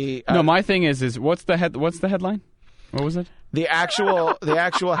to be. No, my thing is what's the headline? What was it? The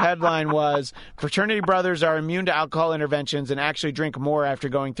actual headline was fraternity brothers are immune to alcohol interventions and actually drink more after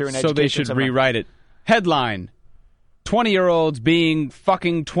going through an education. So they should rewrite it. Headline: 20-year-olds being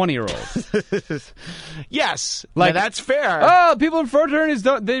fucking 20-year-olds. Yes, now that's fair. Oh, people in fraternities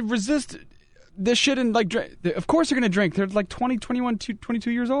they resist this shit and of course they're going to drink. They're 20, 21,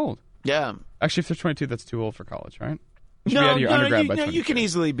 22 years old. Yeah. Actually, if they're 22, that's too old for college, right? You should be out of your undergrad by 22. You can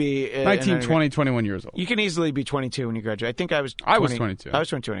easily be 19, 20, 21 years old. You can easily be 22 when you graduate. I think I was 20. I was 22. I was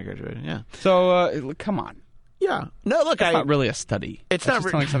 22 when I graduated, yeah. So, come on. Yeah. No, look, it's not really a study. It's not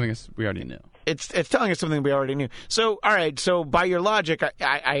telling something we already knew. It's telling us something we already knew. So, all right, so by your logic,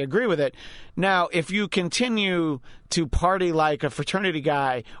 I agree with it. Now, if you continue to party like a fraternity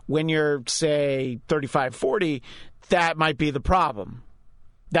guy when you're, say, 35, 40, that might be the problem.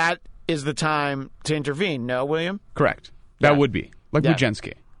 That is the time to intervene. No, William? Correct. That would be. Like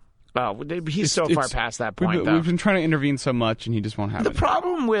Bujenski. Oh, he's so far past that point, We've been trying to intervene so much, and he just won't have it. The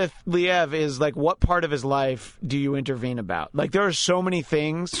problem with Liev is, what part of his life do you intervene about? There are so many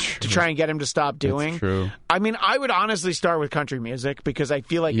things to try and get him to stop doing. That's true. I mean, I would honestly start with country music because I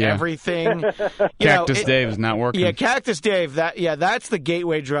feel like everything... Cactus Dave is not working. Yeah, Cactus Dave, that's the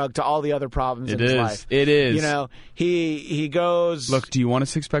gateway drug to all the other problems in his life. It is. He goes... Look, do you want a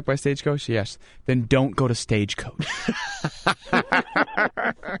six-pack by Stagecoach? Yes. Then don't go to Stagecoach.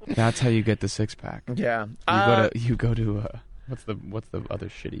 That's how you get the six-pack. Yeah. You go to what's the other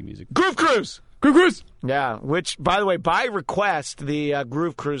shitty music? Groove Cruise! Groove Cruise! Yeah, which, by the way, by request, the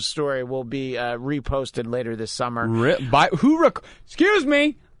Groove Cruise story will be reposted later this summer. Excuse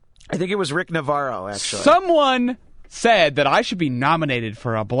me! I think it was Rick Navarro, actually. Someone said that I should be nominated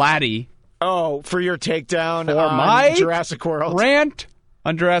for a Blatty. Oh, for your takedown on my Jurassic World. Rant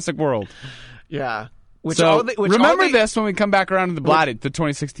on Jurassic World. Yeah. Remember this when we come back around to the Blatty, the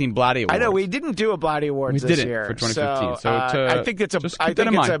 2016 Blatty Awards. I know we didn't do a Blatty Awards this year for 2015. I think it's a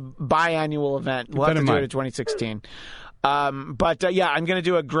biannual event. We'll have to do it in 2016. I'm going to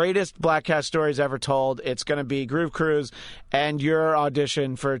do a greatest Bladtcast stories ever told. It's going to be Groove Cruise and your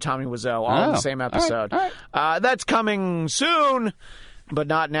audition for Tommy Wiseau, all in the same episode. All right. That's coming soon, but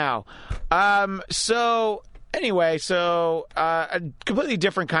not now. Anyway, a completely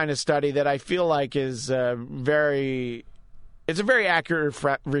different kind of study that I feel like is it's a very accurate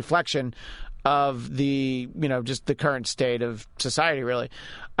reflection of the, just the current state of society, really.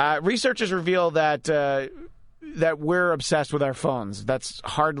 Researchers reveal that we're obsessed with our phones. That's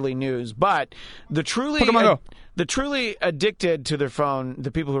hardly news, but the truly addicted to their phone,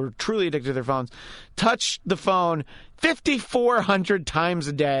 the people who are truly addicted to their phones, touch the phone 5,400 times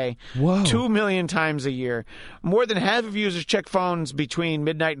a day, 2 million times a year. More than half of users check phones between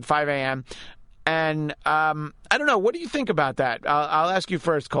midnight and 5 a.m. And I don't know. What do you think about that? I'll ask you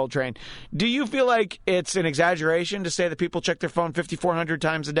first, Coltrane. Do you feel like it's an exaggeration to say that people check their phone 5,400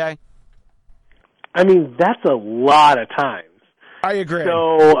 times a day? I mean, that's a lot of times. I agree.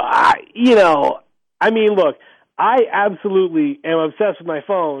 So, look, I absolutely am obsessed with my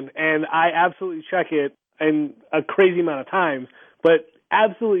phone, and I absolutely check it in a crazy amount of times, but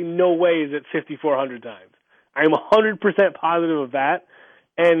absolutely no way is it 5,400 times. I'm 100% positive of that,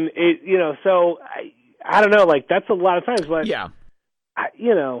 And it, so I don't know, like that's a lot of times, but yeah.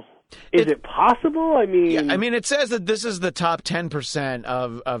 Is it possible? I mean, yeah, I mean, it says that this is the top 10%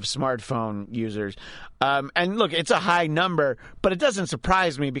 of smartphone users. And look, it's a high number, but it doesn't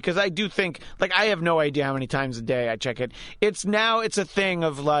surprise me because I do think, like, I have no idea how many times a day I check it. It's a thing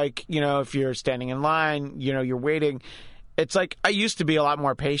of like, if you're standing in line, you're waiting. It's like I used to be a lot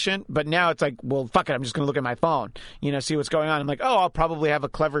more patient, but now it's like, well, fuck it, I'm just going to look at my phone, see what's going on. I'm like, oh, I'll probably have a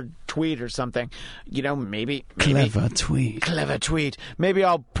clever tweet or something, maybe Clever tweet. Maybe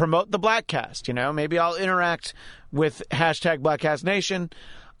I'll promote the Bladtcast, maybe I'll interact with #BladtcastNation.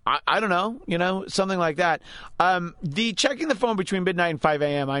 I don't know, something like that. The checking the phone between midnight and 5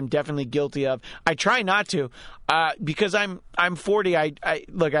 a.m. I'm definitely guilty of. I try not to because I'm 40. I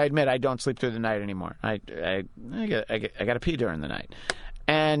admit I don't sleep through the night anymore. I got to pee during the night,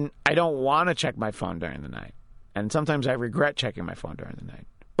 and I don't want to check my phone during the night. And sometimes I regret checking my phone during the night,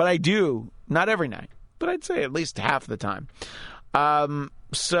 but I do, not every night, but I'd say at least half the time.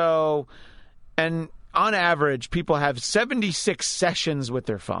 On average, people have 76 sessions with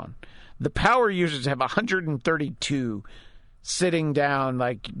their phone. The power users have 132 sitting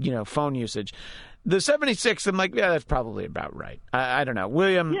down, phone usage. The 76, I'm like, yeah, that's probably about right. I don't know.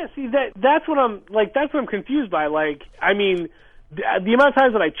 William? Yeah, see, that's what I'm confused by. Like, I mean, the amount of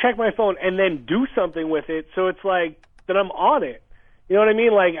times that I check my phone and then do something with it, so it's like that I'm on it. You know what I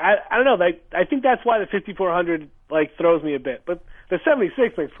mean? Like, I don't know. Like, I think that's why the 5400 throws me a bit. But the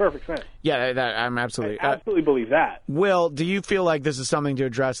 76 makes perfect sense. Yeah, I'm absolutely... I absolutely believe that. Will, do you feel like this is something to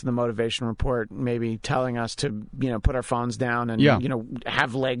address in the motivation report, maybe telling us to, put our phones down and,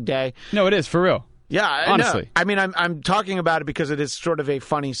 have leg day? No, it is, for real. Yeah, honestly. No. I mean, I'm talking about it because it is sort of a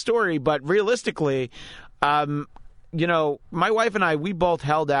funny story, but realistically... my wife and I, we both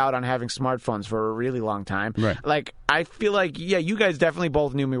held out on having smartphones for a really long time. Right. Like, I feel like, yeah, you guys definitely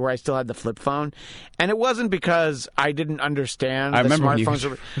both knew me where I still had the flip phone. And it wasn't because I didn't understand the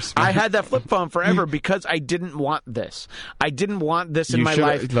smartphones. I had that flip phone forever because I didn't want this. I didn't want this in my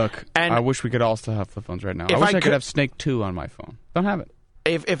life. Look, and I wish we could all still have flip phones right now. I wish I could have Snake 2 on my phone. Don't have it.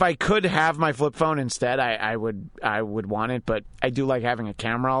 If I could have my flip phone instead, I would want it, but I do like having a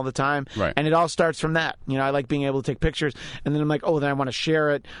camera all the time. Right. And it all starts from that. I like being able to take pictures, and then I'm like, oh, then I want to share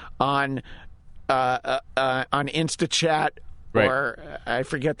it on InstaChat. Right. Or I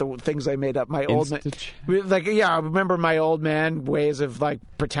forget the things I made up. My old man, I remember my old man ways of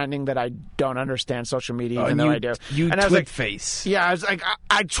pretending that I don't understand social media, even though I do. You and I was like, face. Yeah, I was like,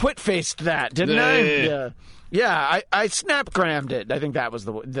 I twit-faced that, didn't I? Yeah. Yeah, I snapgrammed it. I think that was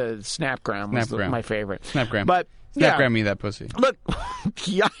the snapgram was my favorite. Snapgram. But Snapgram me that pussy. Look,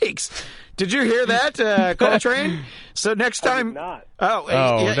 yikes! Did you hear that, Coltrane? So next time, I did not.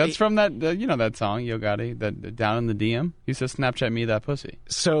 Oh, that's from that. That song, Yo Gotti, that Down in the DM. He says, "Snapchat me that pussy."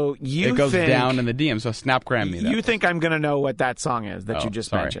 So it goes down in the DM. So Snapgram me that. You think I'm going to know what that song is that you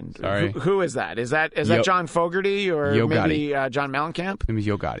just mentioned? Sorry. Who is that? Is that John Fogerty or Yo maybe John Mellencamp? It was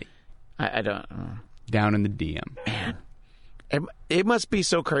Yo Gotti. I don't. Down in the DM. Man. It must be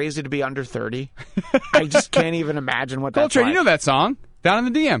so crazy to be under 30. I just can't even imagine what that's Coltrane, like. you know that song? Down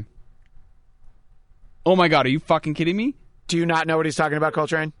in the DM. Oh my God, are you fucking kidding me? Do you not know what he's talking about,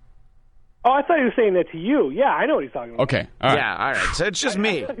 Coltrane? Oh, I thought he was saying that to you. Yeah, I know what he's talking about. Okay, all right. Yeah, all right. So it's just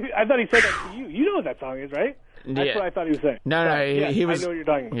me. I thought he said that to you. You know what that song is, right? That's what I thought he was saying. No, he was... I know what you're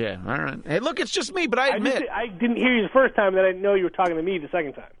talking about. Yeah, all right. Hey, look, it's just me, but I admit... I didn't hear you the first time, then I didn't know you were talking to me the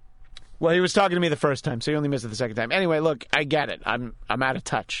second time. Well, he was talking to me the first time, so he only missed it the second time. Anyway, look, I get it. I'm out of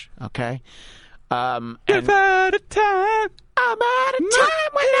touch, okay? You're out of time. I'm out of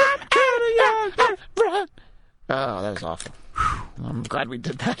time when I'm out of Oh, that was awful. I'm glad we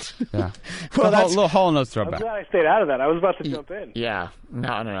did that. Yeah. Well, that's a little Hall & Oates I'm throwback. glad I stayed out of that. I was about to jump in. Yeah.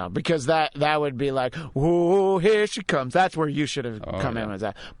 No. Because that would be like, whoa, here she comes. That's where you should have come in with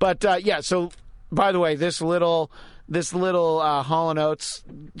that. But, so, by the way, this little Hall & Oates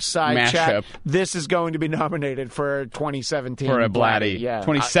side Mashup. chat, this is going to be nominated for 2017 for a Blatty. Yeah.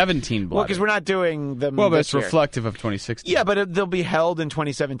 2017 Blatty. Well, because we're not doing them but this it's year. reflective of 2016. Yeah, but they'll be held in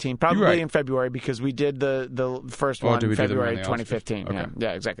 2017, probably in February, because we did the first one in February 2015. Okay.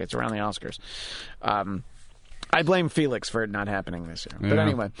 Yeah, exactly. It's around the Oscars. I blame Felix for it not happening this year. But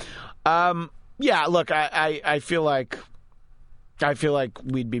anyway, look, I feel like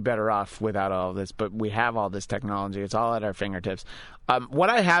we'd be better off without all of this, but we have all this technology. It's all at our fingertips. What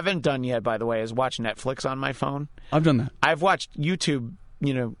I haven't done yet, by the way, is watch Netflix on my phone. I've done that. I've watched YouTube,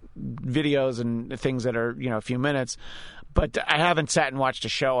 videos and things that are, a few minutes, but I haven't sat and watched a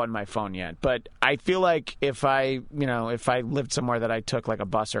show on my phone yet. But I feel like if I lived somewhere that I took like a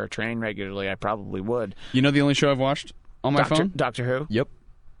bus or a train regularly, I probably would. You know the only show I've watched on my phone? Doctor Who? Yep.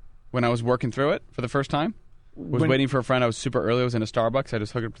 when I was working through it for the first time. Was waiting for a friend. I was super early. I was in a Starbucks. I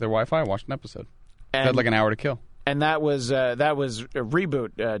just hooked up to their Wi-Fi. I watched an episode. It had like an hour to kill. And that was a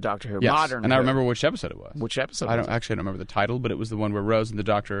reboot Doctor Who, yes. modern. And I remember which episode it was. Which episode? I don't remember the title, but it was the one where Rose and the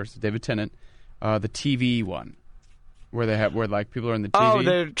Doctor, David Tennant, the TV one, where like people are in the TV. Oh,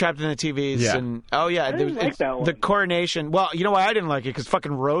 they're trapped in the TVs. Yeah. And I didn't like that one. The coronation. Well, you know why I didn't like it? Because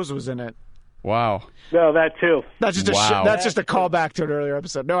fucking Rose was in it. Wow. No, that too. That's just that's just a callback to an earlier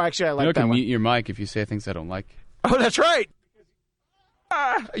episode. No, actually, I like that one. You can mute your mic if you say things I don't like. Oh, that's right.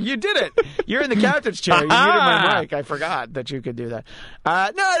 You did it. You're in the captain's chair. You muted my mic. I forgot that you could do that.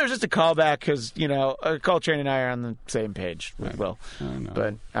 No, it was just a callback because, Coltrane and I are on the same page with Will.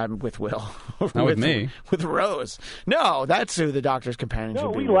 But I'm with Will. Not with me. With Rose. No, that's who the Doctor's companion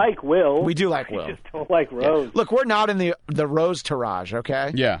should be. No, we like Will. We do like Will. We just don't like Rose. Yeah. Look, we're not in the Rose tirage,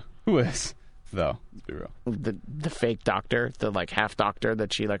 okay? Yeah. Who is, though? Let's be real. The fake doctor, the half doctor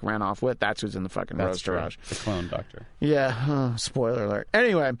that she ran off with, that's who's in the fucking Rose tirage. The clone doctor. Yeah, spoiler alert.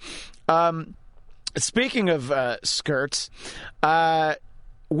 Anyway, speaking of skirts,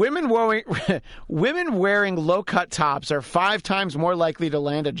 women wearing low-cut tops are 5 times more likely to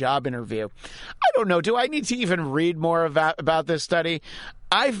land a job interview. I don't know. Do I need to even read more about this study?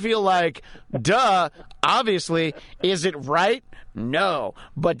 I feel like, duh, obviously, is it right? No.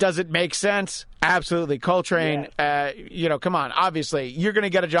 But does it make sense? Absolutely. Coltrane, come on. Obviously, you're going to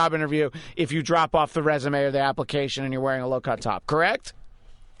get a job interview if you drop off the resume or the application and you're wearing a low-cut top, correct?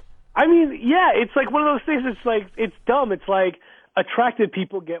 I mean, yeah, it's like one of those things. It's dumb. It's like attractive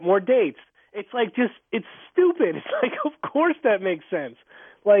people get more dates. It's it's stupid. It's like, of course that makes sense.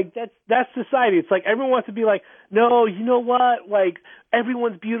 Like, that's society. It's like everyone wants to be like, no, you know what? Like,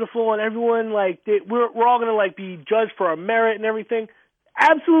 everyone's beautiful and everyone, we're all going to, be judged for our merit and everything.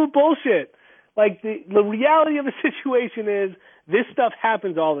 Absolute bullshit. Like, the reality of the situation is this stuff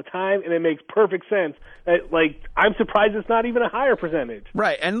happens all the time, and it makes perfect sense. I'm surprised it's not even a higher percentage.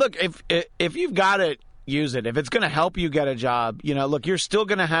 Right. And look, if you've got it, use it. If it's going to help you get a job, look, you're still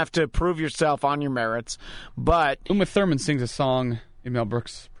going to have to prove yourself on your merits, but... Uma Thurman sings a song in Mel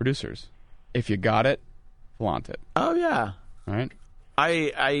Brooks' Producers. If you got it, flaunt it. Oh, yeah. All right?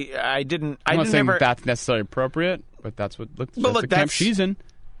 I didn't... I'm not saying that's necessarily appropriate, but that's what... That's the camp she's in.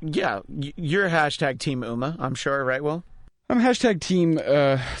 Yeah. You're hashtag Team Uma, I'm sure, right, Will? I'm hashtag Team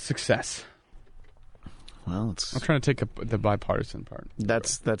Success. Well, I'm trying to take the bipartisan part.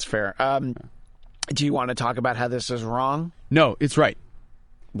 That's fair. Do you want to talk about how this is wrong? No, it's right.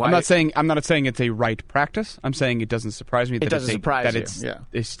 Why? I'm not saying it's a right practice. I'm saying it doesn't surprise me that it's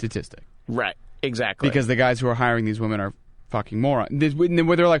a statistic. Right. Exactly. Because the guys who are hiring these women are fucking morons.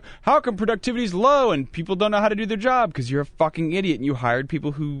 Where they're like, how come productivity's low and people don't know how to do their job? Because you're a fucking idiot and you hired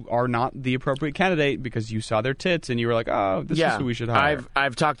people who are not the appropriate candidate because you saw their tits and you were like, oh, this is who we should hire.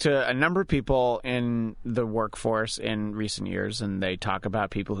 I've talked to a number of people in the workforce in recent years, and they talk about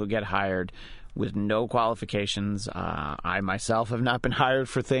people who get hired with no qualifications. I myself have not been hired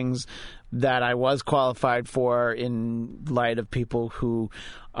for things that I was qualified for in light of people who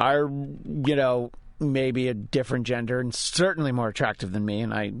are, maybe a different gender and certainly more attractive than me.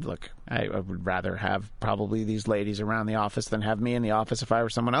 And I would rather have probably these ladies around the office than have me in the office if I were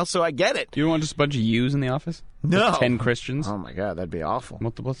someone else. So I get it. You don't want just a bunch of yous in the office? No. Like 10 Christians? Oh my God, that'd be awful.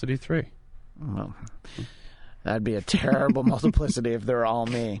 Multiplicity 3. Well, that'd be a terrible multiplicity if they're all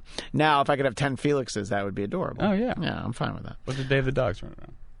me. Now, if I could have 10 Felixes, that would be adorable. Oh, yeah. Yeah, I'm fine with that. What's the Dave the Dog's running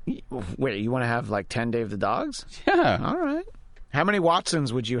around? Wait, you want to have 10 Dave the Dogs? Yeah. All right. How many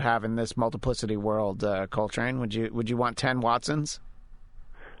Watsons would you have in this multiplicity world, Coltrane? Would you want 10 Watsons?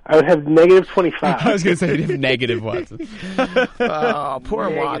 I would have negative 25. I was going to say you'd have negative Watson. Oh, poor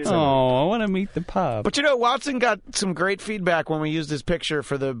Watson. Oh, I want to meet the pup. But Watson got some great feedback when we used his picture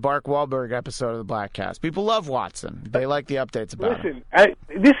for the Mark Wahlberg episode of the Bladtcast. People love Watson. They like the updates about him.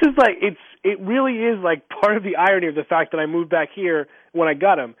 This is it really is part of the irony of the fact that I moved back here when I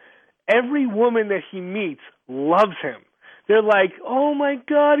got him. Every woman that he meets loves him. They're like, oh my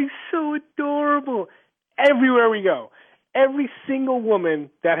God, he's so adorable. Everywhere we go. Every single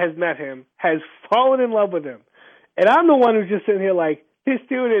woman that has met him has fallen in love with him. And I'm the one who's just sitting here like, this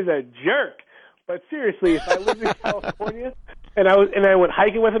dude is a jerk. But seriously, if I lived in California and I went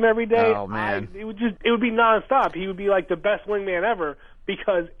hiking with him every day, oh, man. it would be nonstop. He would be like the best wingman ever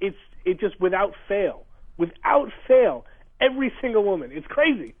because it just without fail, every single woman. It's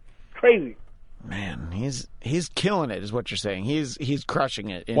crazy. Man, he's killing it, is what you're saying. He's crushing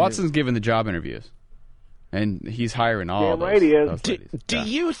it. Watson's giving the job interviews. And he's hiring all those. Right he is. Do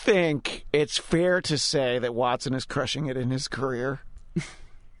you think it's fair to say that Watson is crushing it in his career?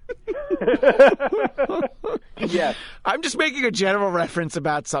 Yes. I'm just making a general reference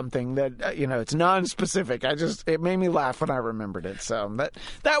about something that, it's non-specific. It made me laugh when I remembered it. So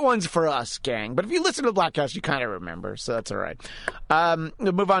that one's for us, gang. But if you listen to the Bladtcast, you kind of remember, so that's all right.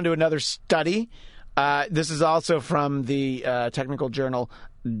 We'll move on to another study. This is also from the technical journal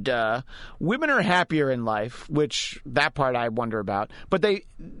Women are happier in life, which that part I wonder about, but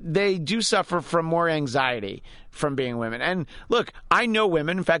they do suffer from more anxiety from being women. And look, I know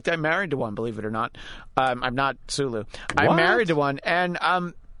women. In fact, I'm married to one, believe it or not. I'm not Sulu. I'm married to one, and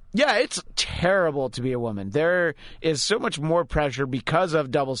yeah, it's terrible to be a woman. There is so much more pressure because of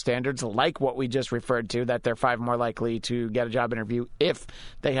double standards, like what we just referred to, that they're 5 more likely to get a job interview if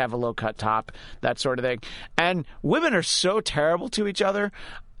they have a low-cut top, that sort of thing. And women are so terrible to each other.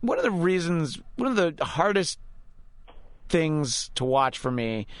 One of the hardest things to watch for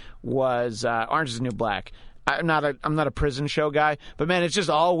me was Orange is the New Black. I'm not a prison show guy, but man, it's just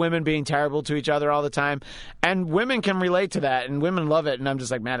all women being terrible to each other all the time, and women can relate to that, and women love it. And I'm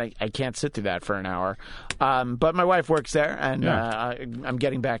just like, man, I can't sit through that for an hour. But my wife works there, and I'm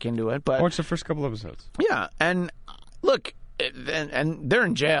getting back into it. But watch the first couple episodes. Yeah, and look, and they're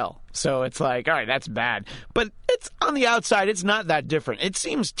in jail, so it's like, all right, that's bad. But it's on the outside, it's not that different. It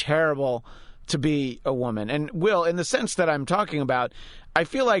seems terrible to be a woman, and Will, in the sense that I'm talking about, I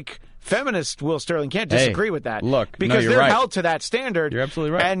feel like feminist Will Sterling can't disagree with that. Look, because you're they're right. held to that standard. You're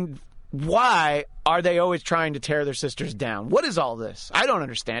absolutely right. And why are they always trying to tear their sisters down? What is all this? I don't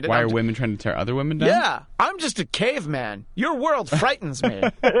understand it. Why are women trying to tear other women down? Yeah, I'm just a caveman. Your world frightens me.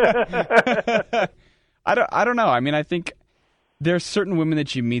 I don't know. I mean, I think there's certain women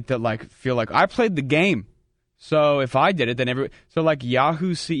that you meet that feel like I played the game. So if I did it, then so like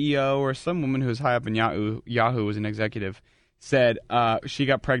Yahoo CEO or some woman who was high up in Yahoo was an executive, said she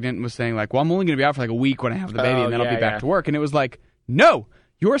got pregnant and was saying like, well, I'm only going to be out for like a week when I have the baby, and then I'll be back to work. And it was like, no,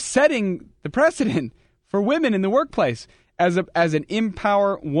 you're setting the precedent for women in the workplace. As an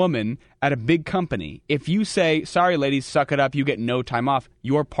empower woman at a big company, if you say, sorry, ladies, suck it up, you get no time off,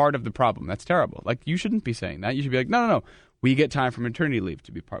 you're part of the problem. That's terrible. Like, you shouldn't be saying that. You should be like, no. We get time for maternity leave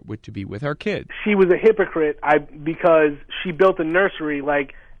to be with our kids. She was a hypocrite because she built a nursery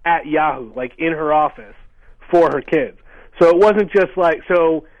at Yahoo, in her office for her kids. So it wasn't just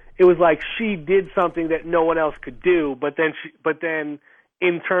it was like she did something that no one else could do, but then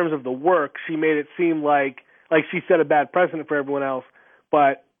in terms of the work, she made it seem like she set a bad precedent for everyone else,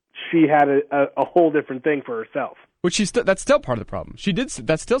 but she had a whole different thing for herself. Which that's still part of the problem.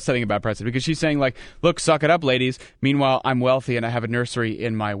 That's still setting a bad precedent because she's saying look, suck it up, ladies. Meanwhile, I'm wealthy and I have a nursery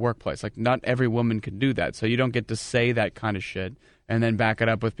in my workplace. Not every woman can do that, so you don't get to say that kind of shit and then back it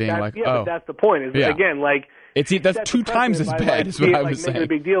up with being but that's the point. Again, that's 2 times as bad is what I was saying. Making a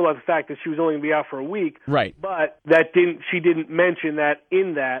big deal about the fact that she was only going to be out for a week, right? But she didn't mention that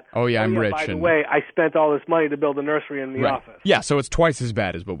in that. Oh yeah, I'm rich. By the way, I spent all this money to build a nursery in the office. Yeah, so it's twice as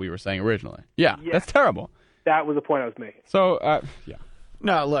bad as what we were saying originally. Yeah, that's terrible. That was the point I was making. So, yeah.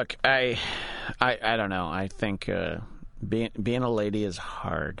 No, look, I don't know. I think being a lady is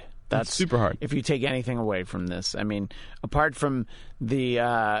hard. That's super hard. If you take anything away from this, I mean, apart from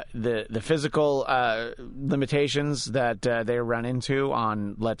the physical limitations that they run into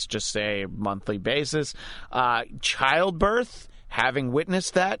on, let's just say, a monthly basis, childbirth. Having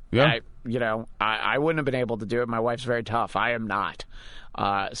witnessed that, I wouldn't have been able to do it. My wife's very tough. I am not.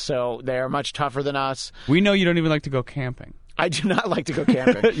 So they are much tougher than us. We know you don't even like to go camping. I do not like to go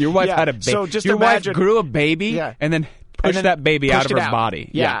camping. Your wife had a baby. So just Your imagine, wife grew a baby and then pushed that baby out of her body.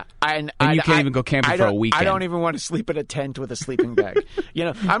 Yeah. And you can't even go camping for a weekend. I don't even want to sleep in a tent with a sleeping bag.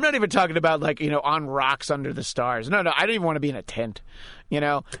 I'm not even talking about on rocks under the stars. No, I don't even want to be in a tent.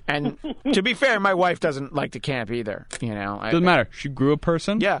 And to be fair, my wife doesn't like to camp either. Doesn't matter. She grew a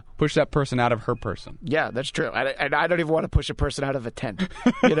person. Yeah. Push that person out of her person. Yeah, that's true. I don't even want to push a person out of a tent.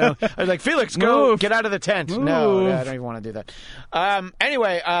 I was like, Felix, go get out of the tent. Move. No, I don't even want to do that.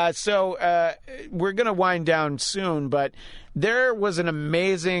 Anyway, so we're going to wind down soon, but there was an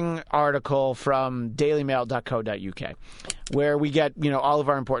amazing article from dailymail.co.uk where we get, all of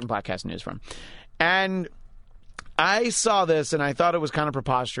our important Bladtcast news from. And I saw this and I thought it was kind of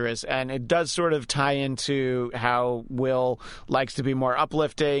preposterous, and it does sort of tie into how Will likes to be more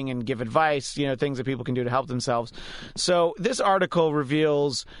uplifting and give advice, things that people can do to help themselves. So this article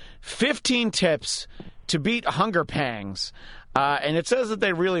reveals 15 tips to beat hunger pangs, and it says that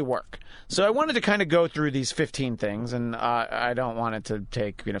they really work. So I wanted to kind of go through these 15 things, and I don't want it to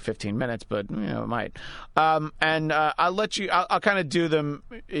take 15 minutes, but it might. And I'll let you. I'll kind of do them.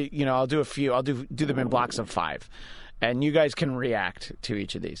 I'll do a few. I'll do them in blocks of 5, and you guys can react to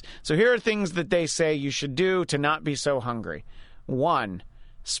each of these. So here are things that they say you should do to not be so hungry. 1,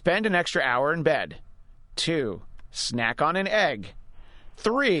 spend an extra hour in bed. 2, snack on an egg.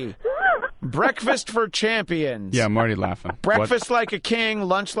 3, breakfast for champions. Yeah, I'm already laughing. Breakfast like a king,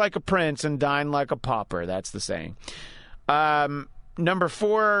 lunch like a prince, and dine like a pauper. That's the saying. Number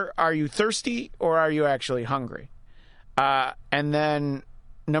 4, are you thirsty or are you actually hungry? And then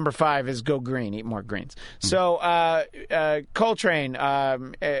number 5 is go green, eat more greens. So, Coltrane,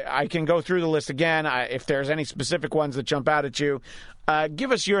 I can go through the list again. If there's any specific ones that jump out at you,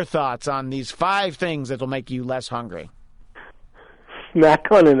 give us your thoughts on these 5 things that will make you less hungry. Snack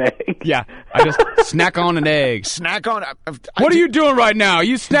on an egg. Yeah, I just snack on an egg. Snack on... What are you doing right now? Are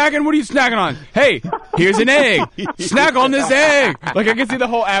you snacking? What are you snacking on? Hey, here's an egg. Snack on this egg. Like, I can see the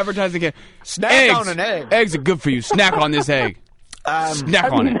whole advertising again. Snack on an egg. Eggs are good for you. Snack on this egg.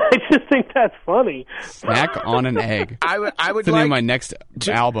 Snack on it. I just think that's funny. Snack on an egg. I would It's the name of my next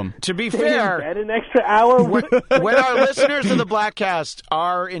album. To be fair, An extra hour. when our listeners of the Bladtcast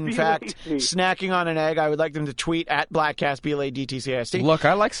are in fact snacking on an egg, I would like them to tweet at Bladtcast, BLADTCAST. Look,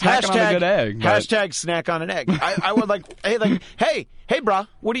 I like snacking on a good egg. but- Hashtag snack on an egg. I would like, hey, brah,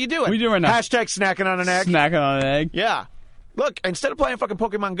 what are you doing? What are you doing now? Hashtag snacking on an egg. Snacking on an egg. Yeah. Look, instead of playing fucking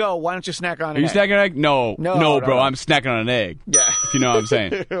Pokemon Go, why don't you snack on an egg? Are you snacking on an egg? No, No, bro. no. I'm snacking on an egg. Yeah. If you know what I'm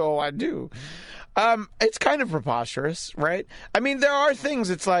saying. Oh, I do. It's kind of preposterous, right? I mean, there are things.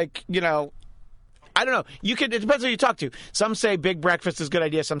 It's like, I don't know. It depends who you talk to. Some say big breakfast is a good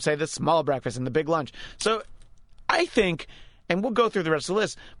idea. Some say the small breakfast and the big lunch. So I think, and we'll go through the rest of the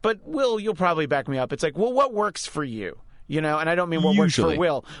list, but Will, you'll probably back me up. It's like, well, what works for you? And I don't mean what works for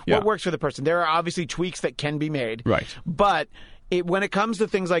Will. Yeah. What works for the person. There are obviously tweaks that can be made. Right. But when it comes to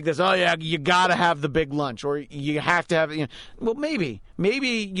things like this, oh, yeah, you got to have the big lunch or you have to have, well, maybe,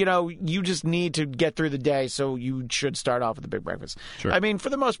 you just need to get through the day, so you should start off with the big breakfast. Sure. I mean, for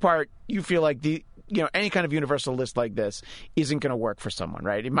the most part, you feel like any kind of universal list like this isn't going to work for someone,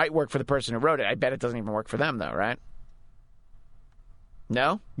 right? It might work for the person who wrote it. I bet it doesn't even work for them, though, right?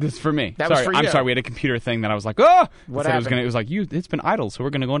 No? This is for me. That was for you. I'm sorry. We had a computer thing that I was like, oh! What happened? happened? It was like, it's been idle, so we're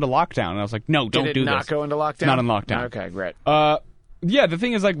going to go into lockdown. And I was like, no, don't do this. Did it not go into lockdown? Not in lockdown. Okay, great. Yeah, the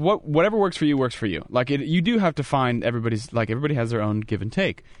thing is, like, whatever works for you works for you. Like, you do have to find everybody has their own give and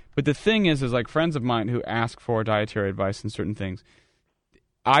take. But the thing is like, friends of mine who ask for dietary advice and certain things,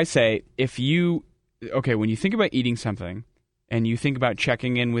 I say, when you think about eating something and you think about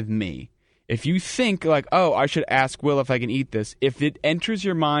checking in with me, if you think like, oh, I should ask Will if I can eat this, if it enters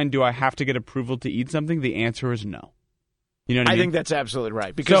your mind, do I have to get approval to eat something? The answer is no. You know what I mean? I think that's absolutely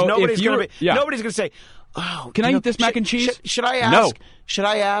right. Because So nobody's if going you're- to say, oh, Can I eat this mac and cheese? Should I ask? No. Should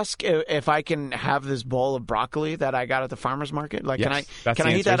I ask if I can have this bowl of broccoli that I got at the farmer's market? Like, Yes, that's can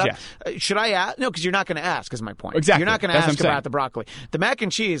the I heat that answer up? is Should I ask? No, because you're not going to ask. Is my point. Exactly. You're not going to That's what ask I'm saying. about the broccoli. The mac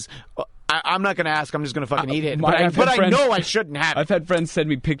and cheese. I'm not going to ask. I'm just going to fucking eat it. I've had But I friends- know I shouldn't have it. I've had friends send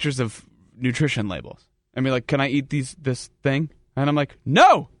me pictures of nutrition labels. I mean, like, can I eat this thing? And I'm like,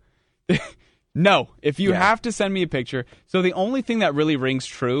 no. No. If you have to send me a picture. So the only thing that really rings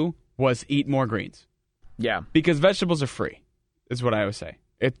true was eat more greens. Yeah. Because vegetables are free, is what I always say.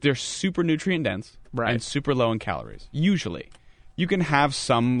 They're super nutrient dense and super low in calories. Usually. You can have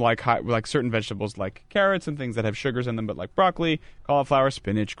some like certain vegetables like carrots and things that have sugars in them, but like broccoli, cauliflower,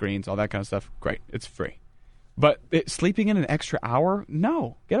 spinach, greens, all that kind of stuff, great. It's free. But sleeping in an extra hour?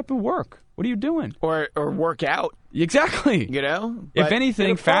 No. Get up and work. What are you doing? Or work out. Exactly. But if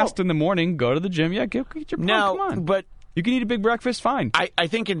anything, fast in the morning, go to the gym. Yeah, get your come on. But you can eat a big breakfast, fine. I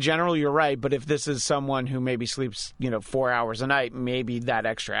think in general you're right, but if this is someone who maybe sleeps 4 hours a night, maybe that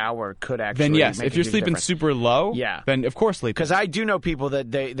extra hour could actually then yes, make if a you're huge sleeping difference. super low, then of course sleep. Because I do know people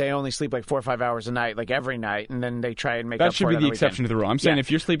that they only sleep like 4 or 5 hours a night, like every night, and then they try and make that up should for be it on the the exception to the rule. I'm saying Yeah.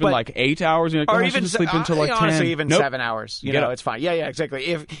 if you're sleeping But- like 8 hours, you're like, or I even should sleep until like 10. honestly, even Nope. 7 hours. Get up. It's fine. Yeah, exactly.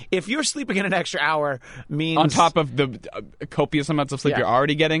 If you're sleeping in an extra hour means On top of the copious amounts of sleep you're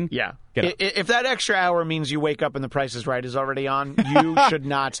already getting, get up. If that extra hour means you wake up and the Price is Right is already on, you should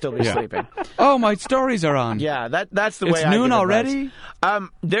not still be sleeping. Oh, my stories are on. Yeah, that's the It's way I noon give already? advice.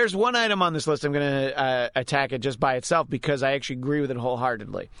 There's one item on this list I'm going to attack it just by itself because I actually agree with it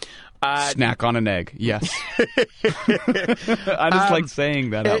wholeheartedly. Snack on an egg. Yes. I just like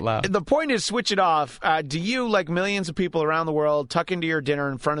saying that out loud. The point is, switch it off. Do you, like millions of people around the world, tuck into your dinner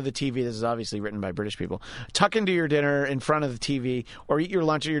in front of the TV? This is obviously written by British people. Tuck into your dinner in front of the TV or eat your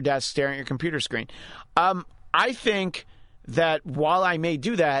lunch at your desk staring at your computer screen. I think that while I may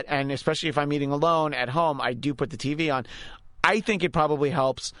do that, and especially if I'm eating alone at home, I do put the TV on. I think it probably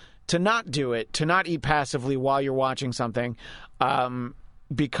helps to not do it, to not eat passively while you're watching something,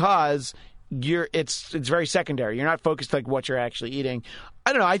 because it's very secondary. You're not focused like what you're actually eating.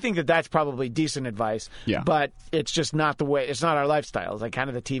 I don't know. I think that's probably decent advice. Yeah. But it's just not the way. It's not our lifestyle. It's like kind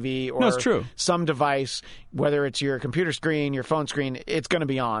of the TV or it's true. Some device, whether it's your computer screen, your phone screen, it's going to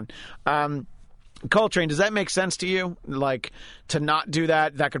be on. Coltrane, does that make sense to you? Like to not do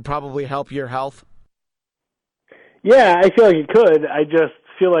that? That could probably help your health. Yeah, I feel like it could. I just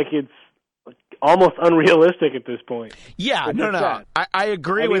feel like it's almost unrealistic at this point. Yeah, no. I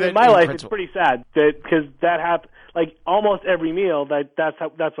agree with it. In my life, principle. It's pretty sad because that happens. Like almost every meal, that's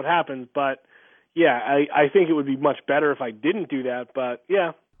what happens. But yeah, I think it would be much better if I didn't do that. But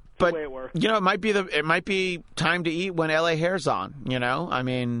yeah, that's the way it works. You know, it might be time to eat when LA Hair's on. You know, I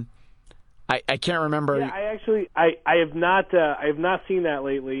mean, I can't remember. Yeah, I have not seen that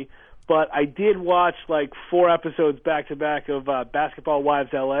lately. But I did watch like 4 episodes back to back of Basketball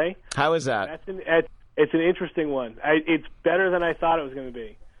Wives LA. How is that? It's an interesting one. It's better than I thought it was going to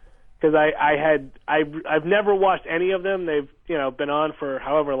be because I've never watched any of them. They've been on for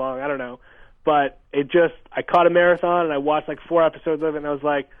however long, I don't know. But I caught a marathon and I watched like 4 episodes of it and I was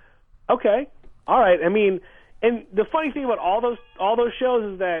like, okay, all right. I mean, and the funny thing about all those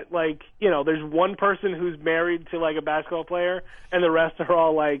shows is that like there's one person who's married to like a basketball player and the rest are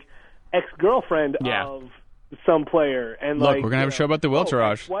all like ex-girlfriend of some player, and look, like we're gonna have a show about the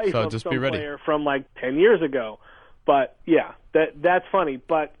Wilterage, so just be ready. Player from like 10 years ago, but yeah, that's funny,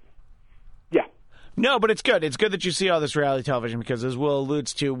 but yeah. No, but it's good. It's good that you see all this reality television because, as Will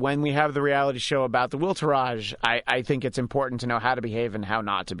alludes to, when we have the reality show about the Wilterage, I think it's important to know how to behave and how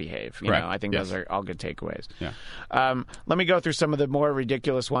not to behave. You know, I think those are all good takeaways. Yeah. Let me go through some of the more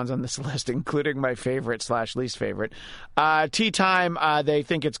ridiculous ones on this list, including my favorite / least favorite. Tea time. They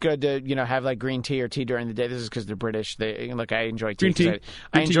think it's good to have like green tea or tea during the day. This is because they're British. I enjoy tea. Green tea.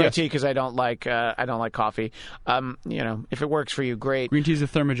 I enjoy tea because I don't like coffee. If it works for you, great. Green tea is a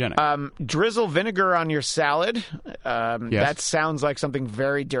thermogenic. Drizzle vinegar on your salad. That sounds like something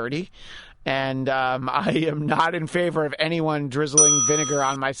very dirty. And I am not in favor of anyone drizzling vinegar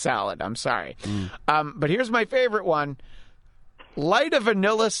on my salad. I'm sorry. But here's my favorite one. Light a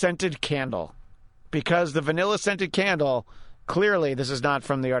vanilla-scented candle. Because the vanilla-scented candle, clearly, this is not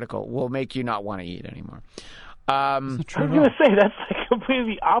from the article, will make you not want to eat anymore. I was going to say, that's like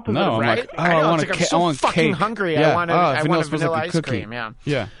completely opposite. No, right? I'm like, I want I'm so fucking hungry. Yeah. I want a vanilla like ice cookie. cream.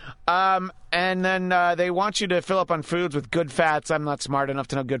 Yeah. And then they want you to fill up on foods with good fats. I'm not smart enough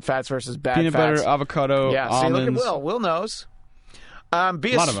to know good fats versus bad Peanut fats. butter, avocado, almonds. See, look at Will. Will knows. A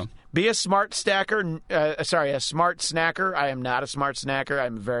lot of them. Be a smart stacker. A smart snacker. I am not a smart snacker.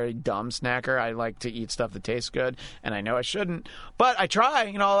 I'm a very dumb snacker. I like to eat stuff that tastes good, and I know I shouldn't, but I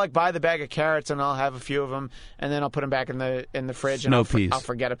try. I'll like buy the bag of carrots, and I'll have a few of them, and then I'll put them back in the fridge, and I'll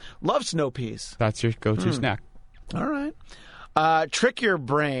forget them. Love snow peas. That's your go-to snack. All right. Trick your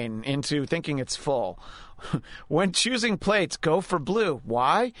brain into thinking it's full. When choosing plates, go for blue.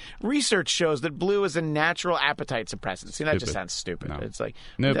 Why? Research shows that blue is a natural appetite suppressant. See, that just sounds stupid. No. It's like,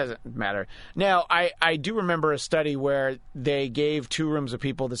 It doesn't matter. Now, I do remember a study where they gave 2 rooms of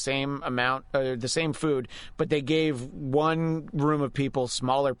people the same amount, the same food, but they gave one room of people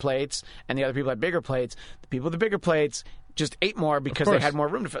smaller plates, and the other people had bigger plates. The people with the bigger plates just ate more because they had more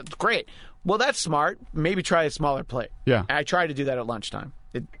room to fill. Great. Well, that's smart. Maybe try a smaller plate. Yeah. I try to do that at lunchtime.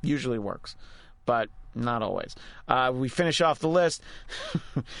 It usually works, but not always. We finish off the list.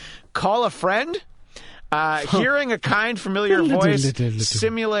 Call a friend. Hearing a kind, familiar voice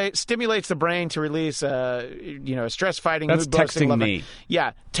stimulates the brain to release, a stress-fighting mood boosting. That's texting me.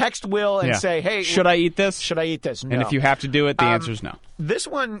 Yeah, text Will and say, "Hey, should I eat this? Should I eat this?" No. And if you have to do it, the answer is no. This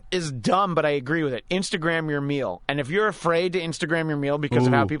one is dumb, but I agree with it. Instagram your meal, and if you're afraid to Instagram your meal because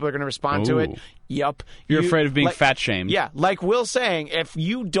of how people are going to respond to it, you're afraid of being fat shamed. Yeah, like Will saying, if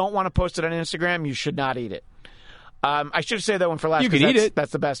you don't want to post it on Instagram, you should not eat it. I should say that one for last. You can eat it.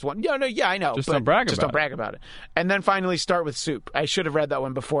 That's the best one. Yeah, I know. Just don't brag about it. And then finally, start with soup. I should have read that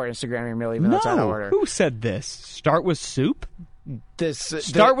one before Instagram your meal, even though it's out of order. Who said this? Start with soup?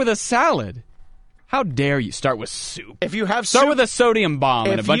 Start with a salad. How dare you start with soup? If you have start soup, with a sodium bomb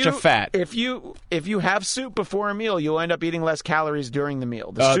and a bunch of fat. If you have soup before a meal, you'll end up eating less calories during the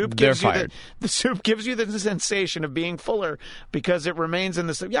meal. The soup gives you the sensation of being fuller because it remains in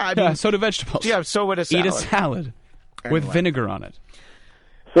the soup. Yeah, so do vegetables. Yeah, so would a salad. Eat a salad with vinegar on it.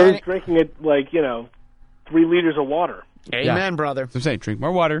 So he's drinking it 3 liters of water. Amen, brother. So I'm saying, drink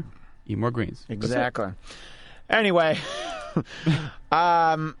more water, eat more greens. Exactly. Anyway.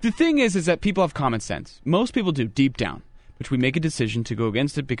 The thing is that people have common sense. Most people do, deep down. But we make a decision to go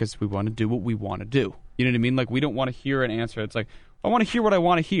against it because we want to do what we want to do. You know what I mean? Like, we don't want to hear an answer. It's like, I want to hear what I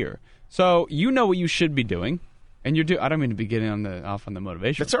want to hear. So, you know what you should be doing. And I don't mean to be getting off on the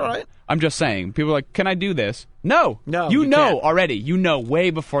motivation. That's all right. I'm just saying, people are like, can I do this? No. No, you know can't. already. You know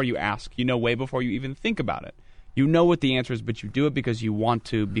way before you ask. You know way before you even think about it. You know what the answer is, but you do it because you want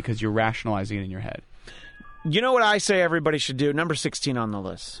to, because you're rationalizing it in your head. You know what I say everybody should do? Number 16 on the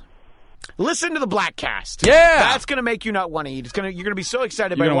list. Listen to the Bladtcast. Yeah, that's going to make you not want to eat. You're going to be so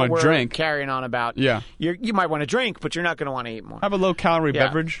excited by what we're carrying on about. Yeah, you might want to drink, but you're not going to want to eat more. Have a low-calorie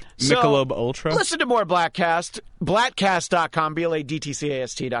beverage, Michelob Ultra. Listen to more Bladtcast. Bladtcast.com,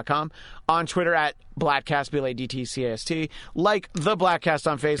 Bladtcast.com. On Twitter at Bladtcast, Bladtcast. Like the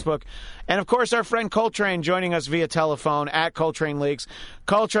Bladtcast on Facebook. And, of course, our friend Coltrane joining us via telephone at Coltrane Leaks.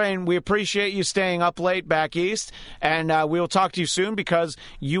 Coltrane, we appreciate you staying up late back east. And we will talk to you soon because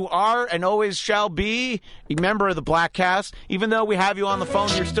you are and always shall be a member of the Bladtcast. Even though we have you on the phone,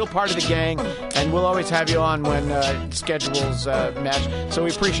 you're still part of the gang. And we'll always have you on when schedules match. So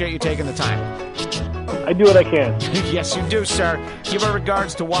we appreciate you taking the time. I do what I can. Yes, you do, sir. Give our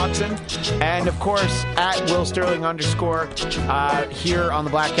regards to Watson. And, of course, at Will Sterling _ here on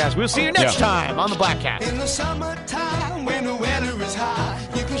the Bladtcast. We'll see you next time on the Bladtcast. In the summertime, when the weather is high,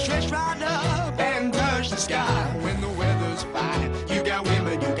 you can stretch right up and touch the sky. When the weather's fine, you got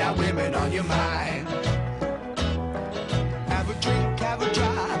women on your mind. Have a drink, have a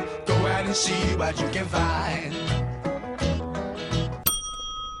drive, go out and see what you can find.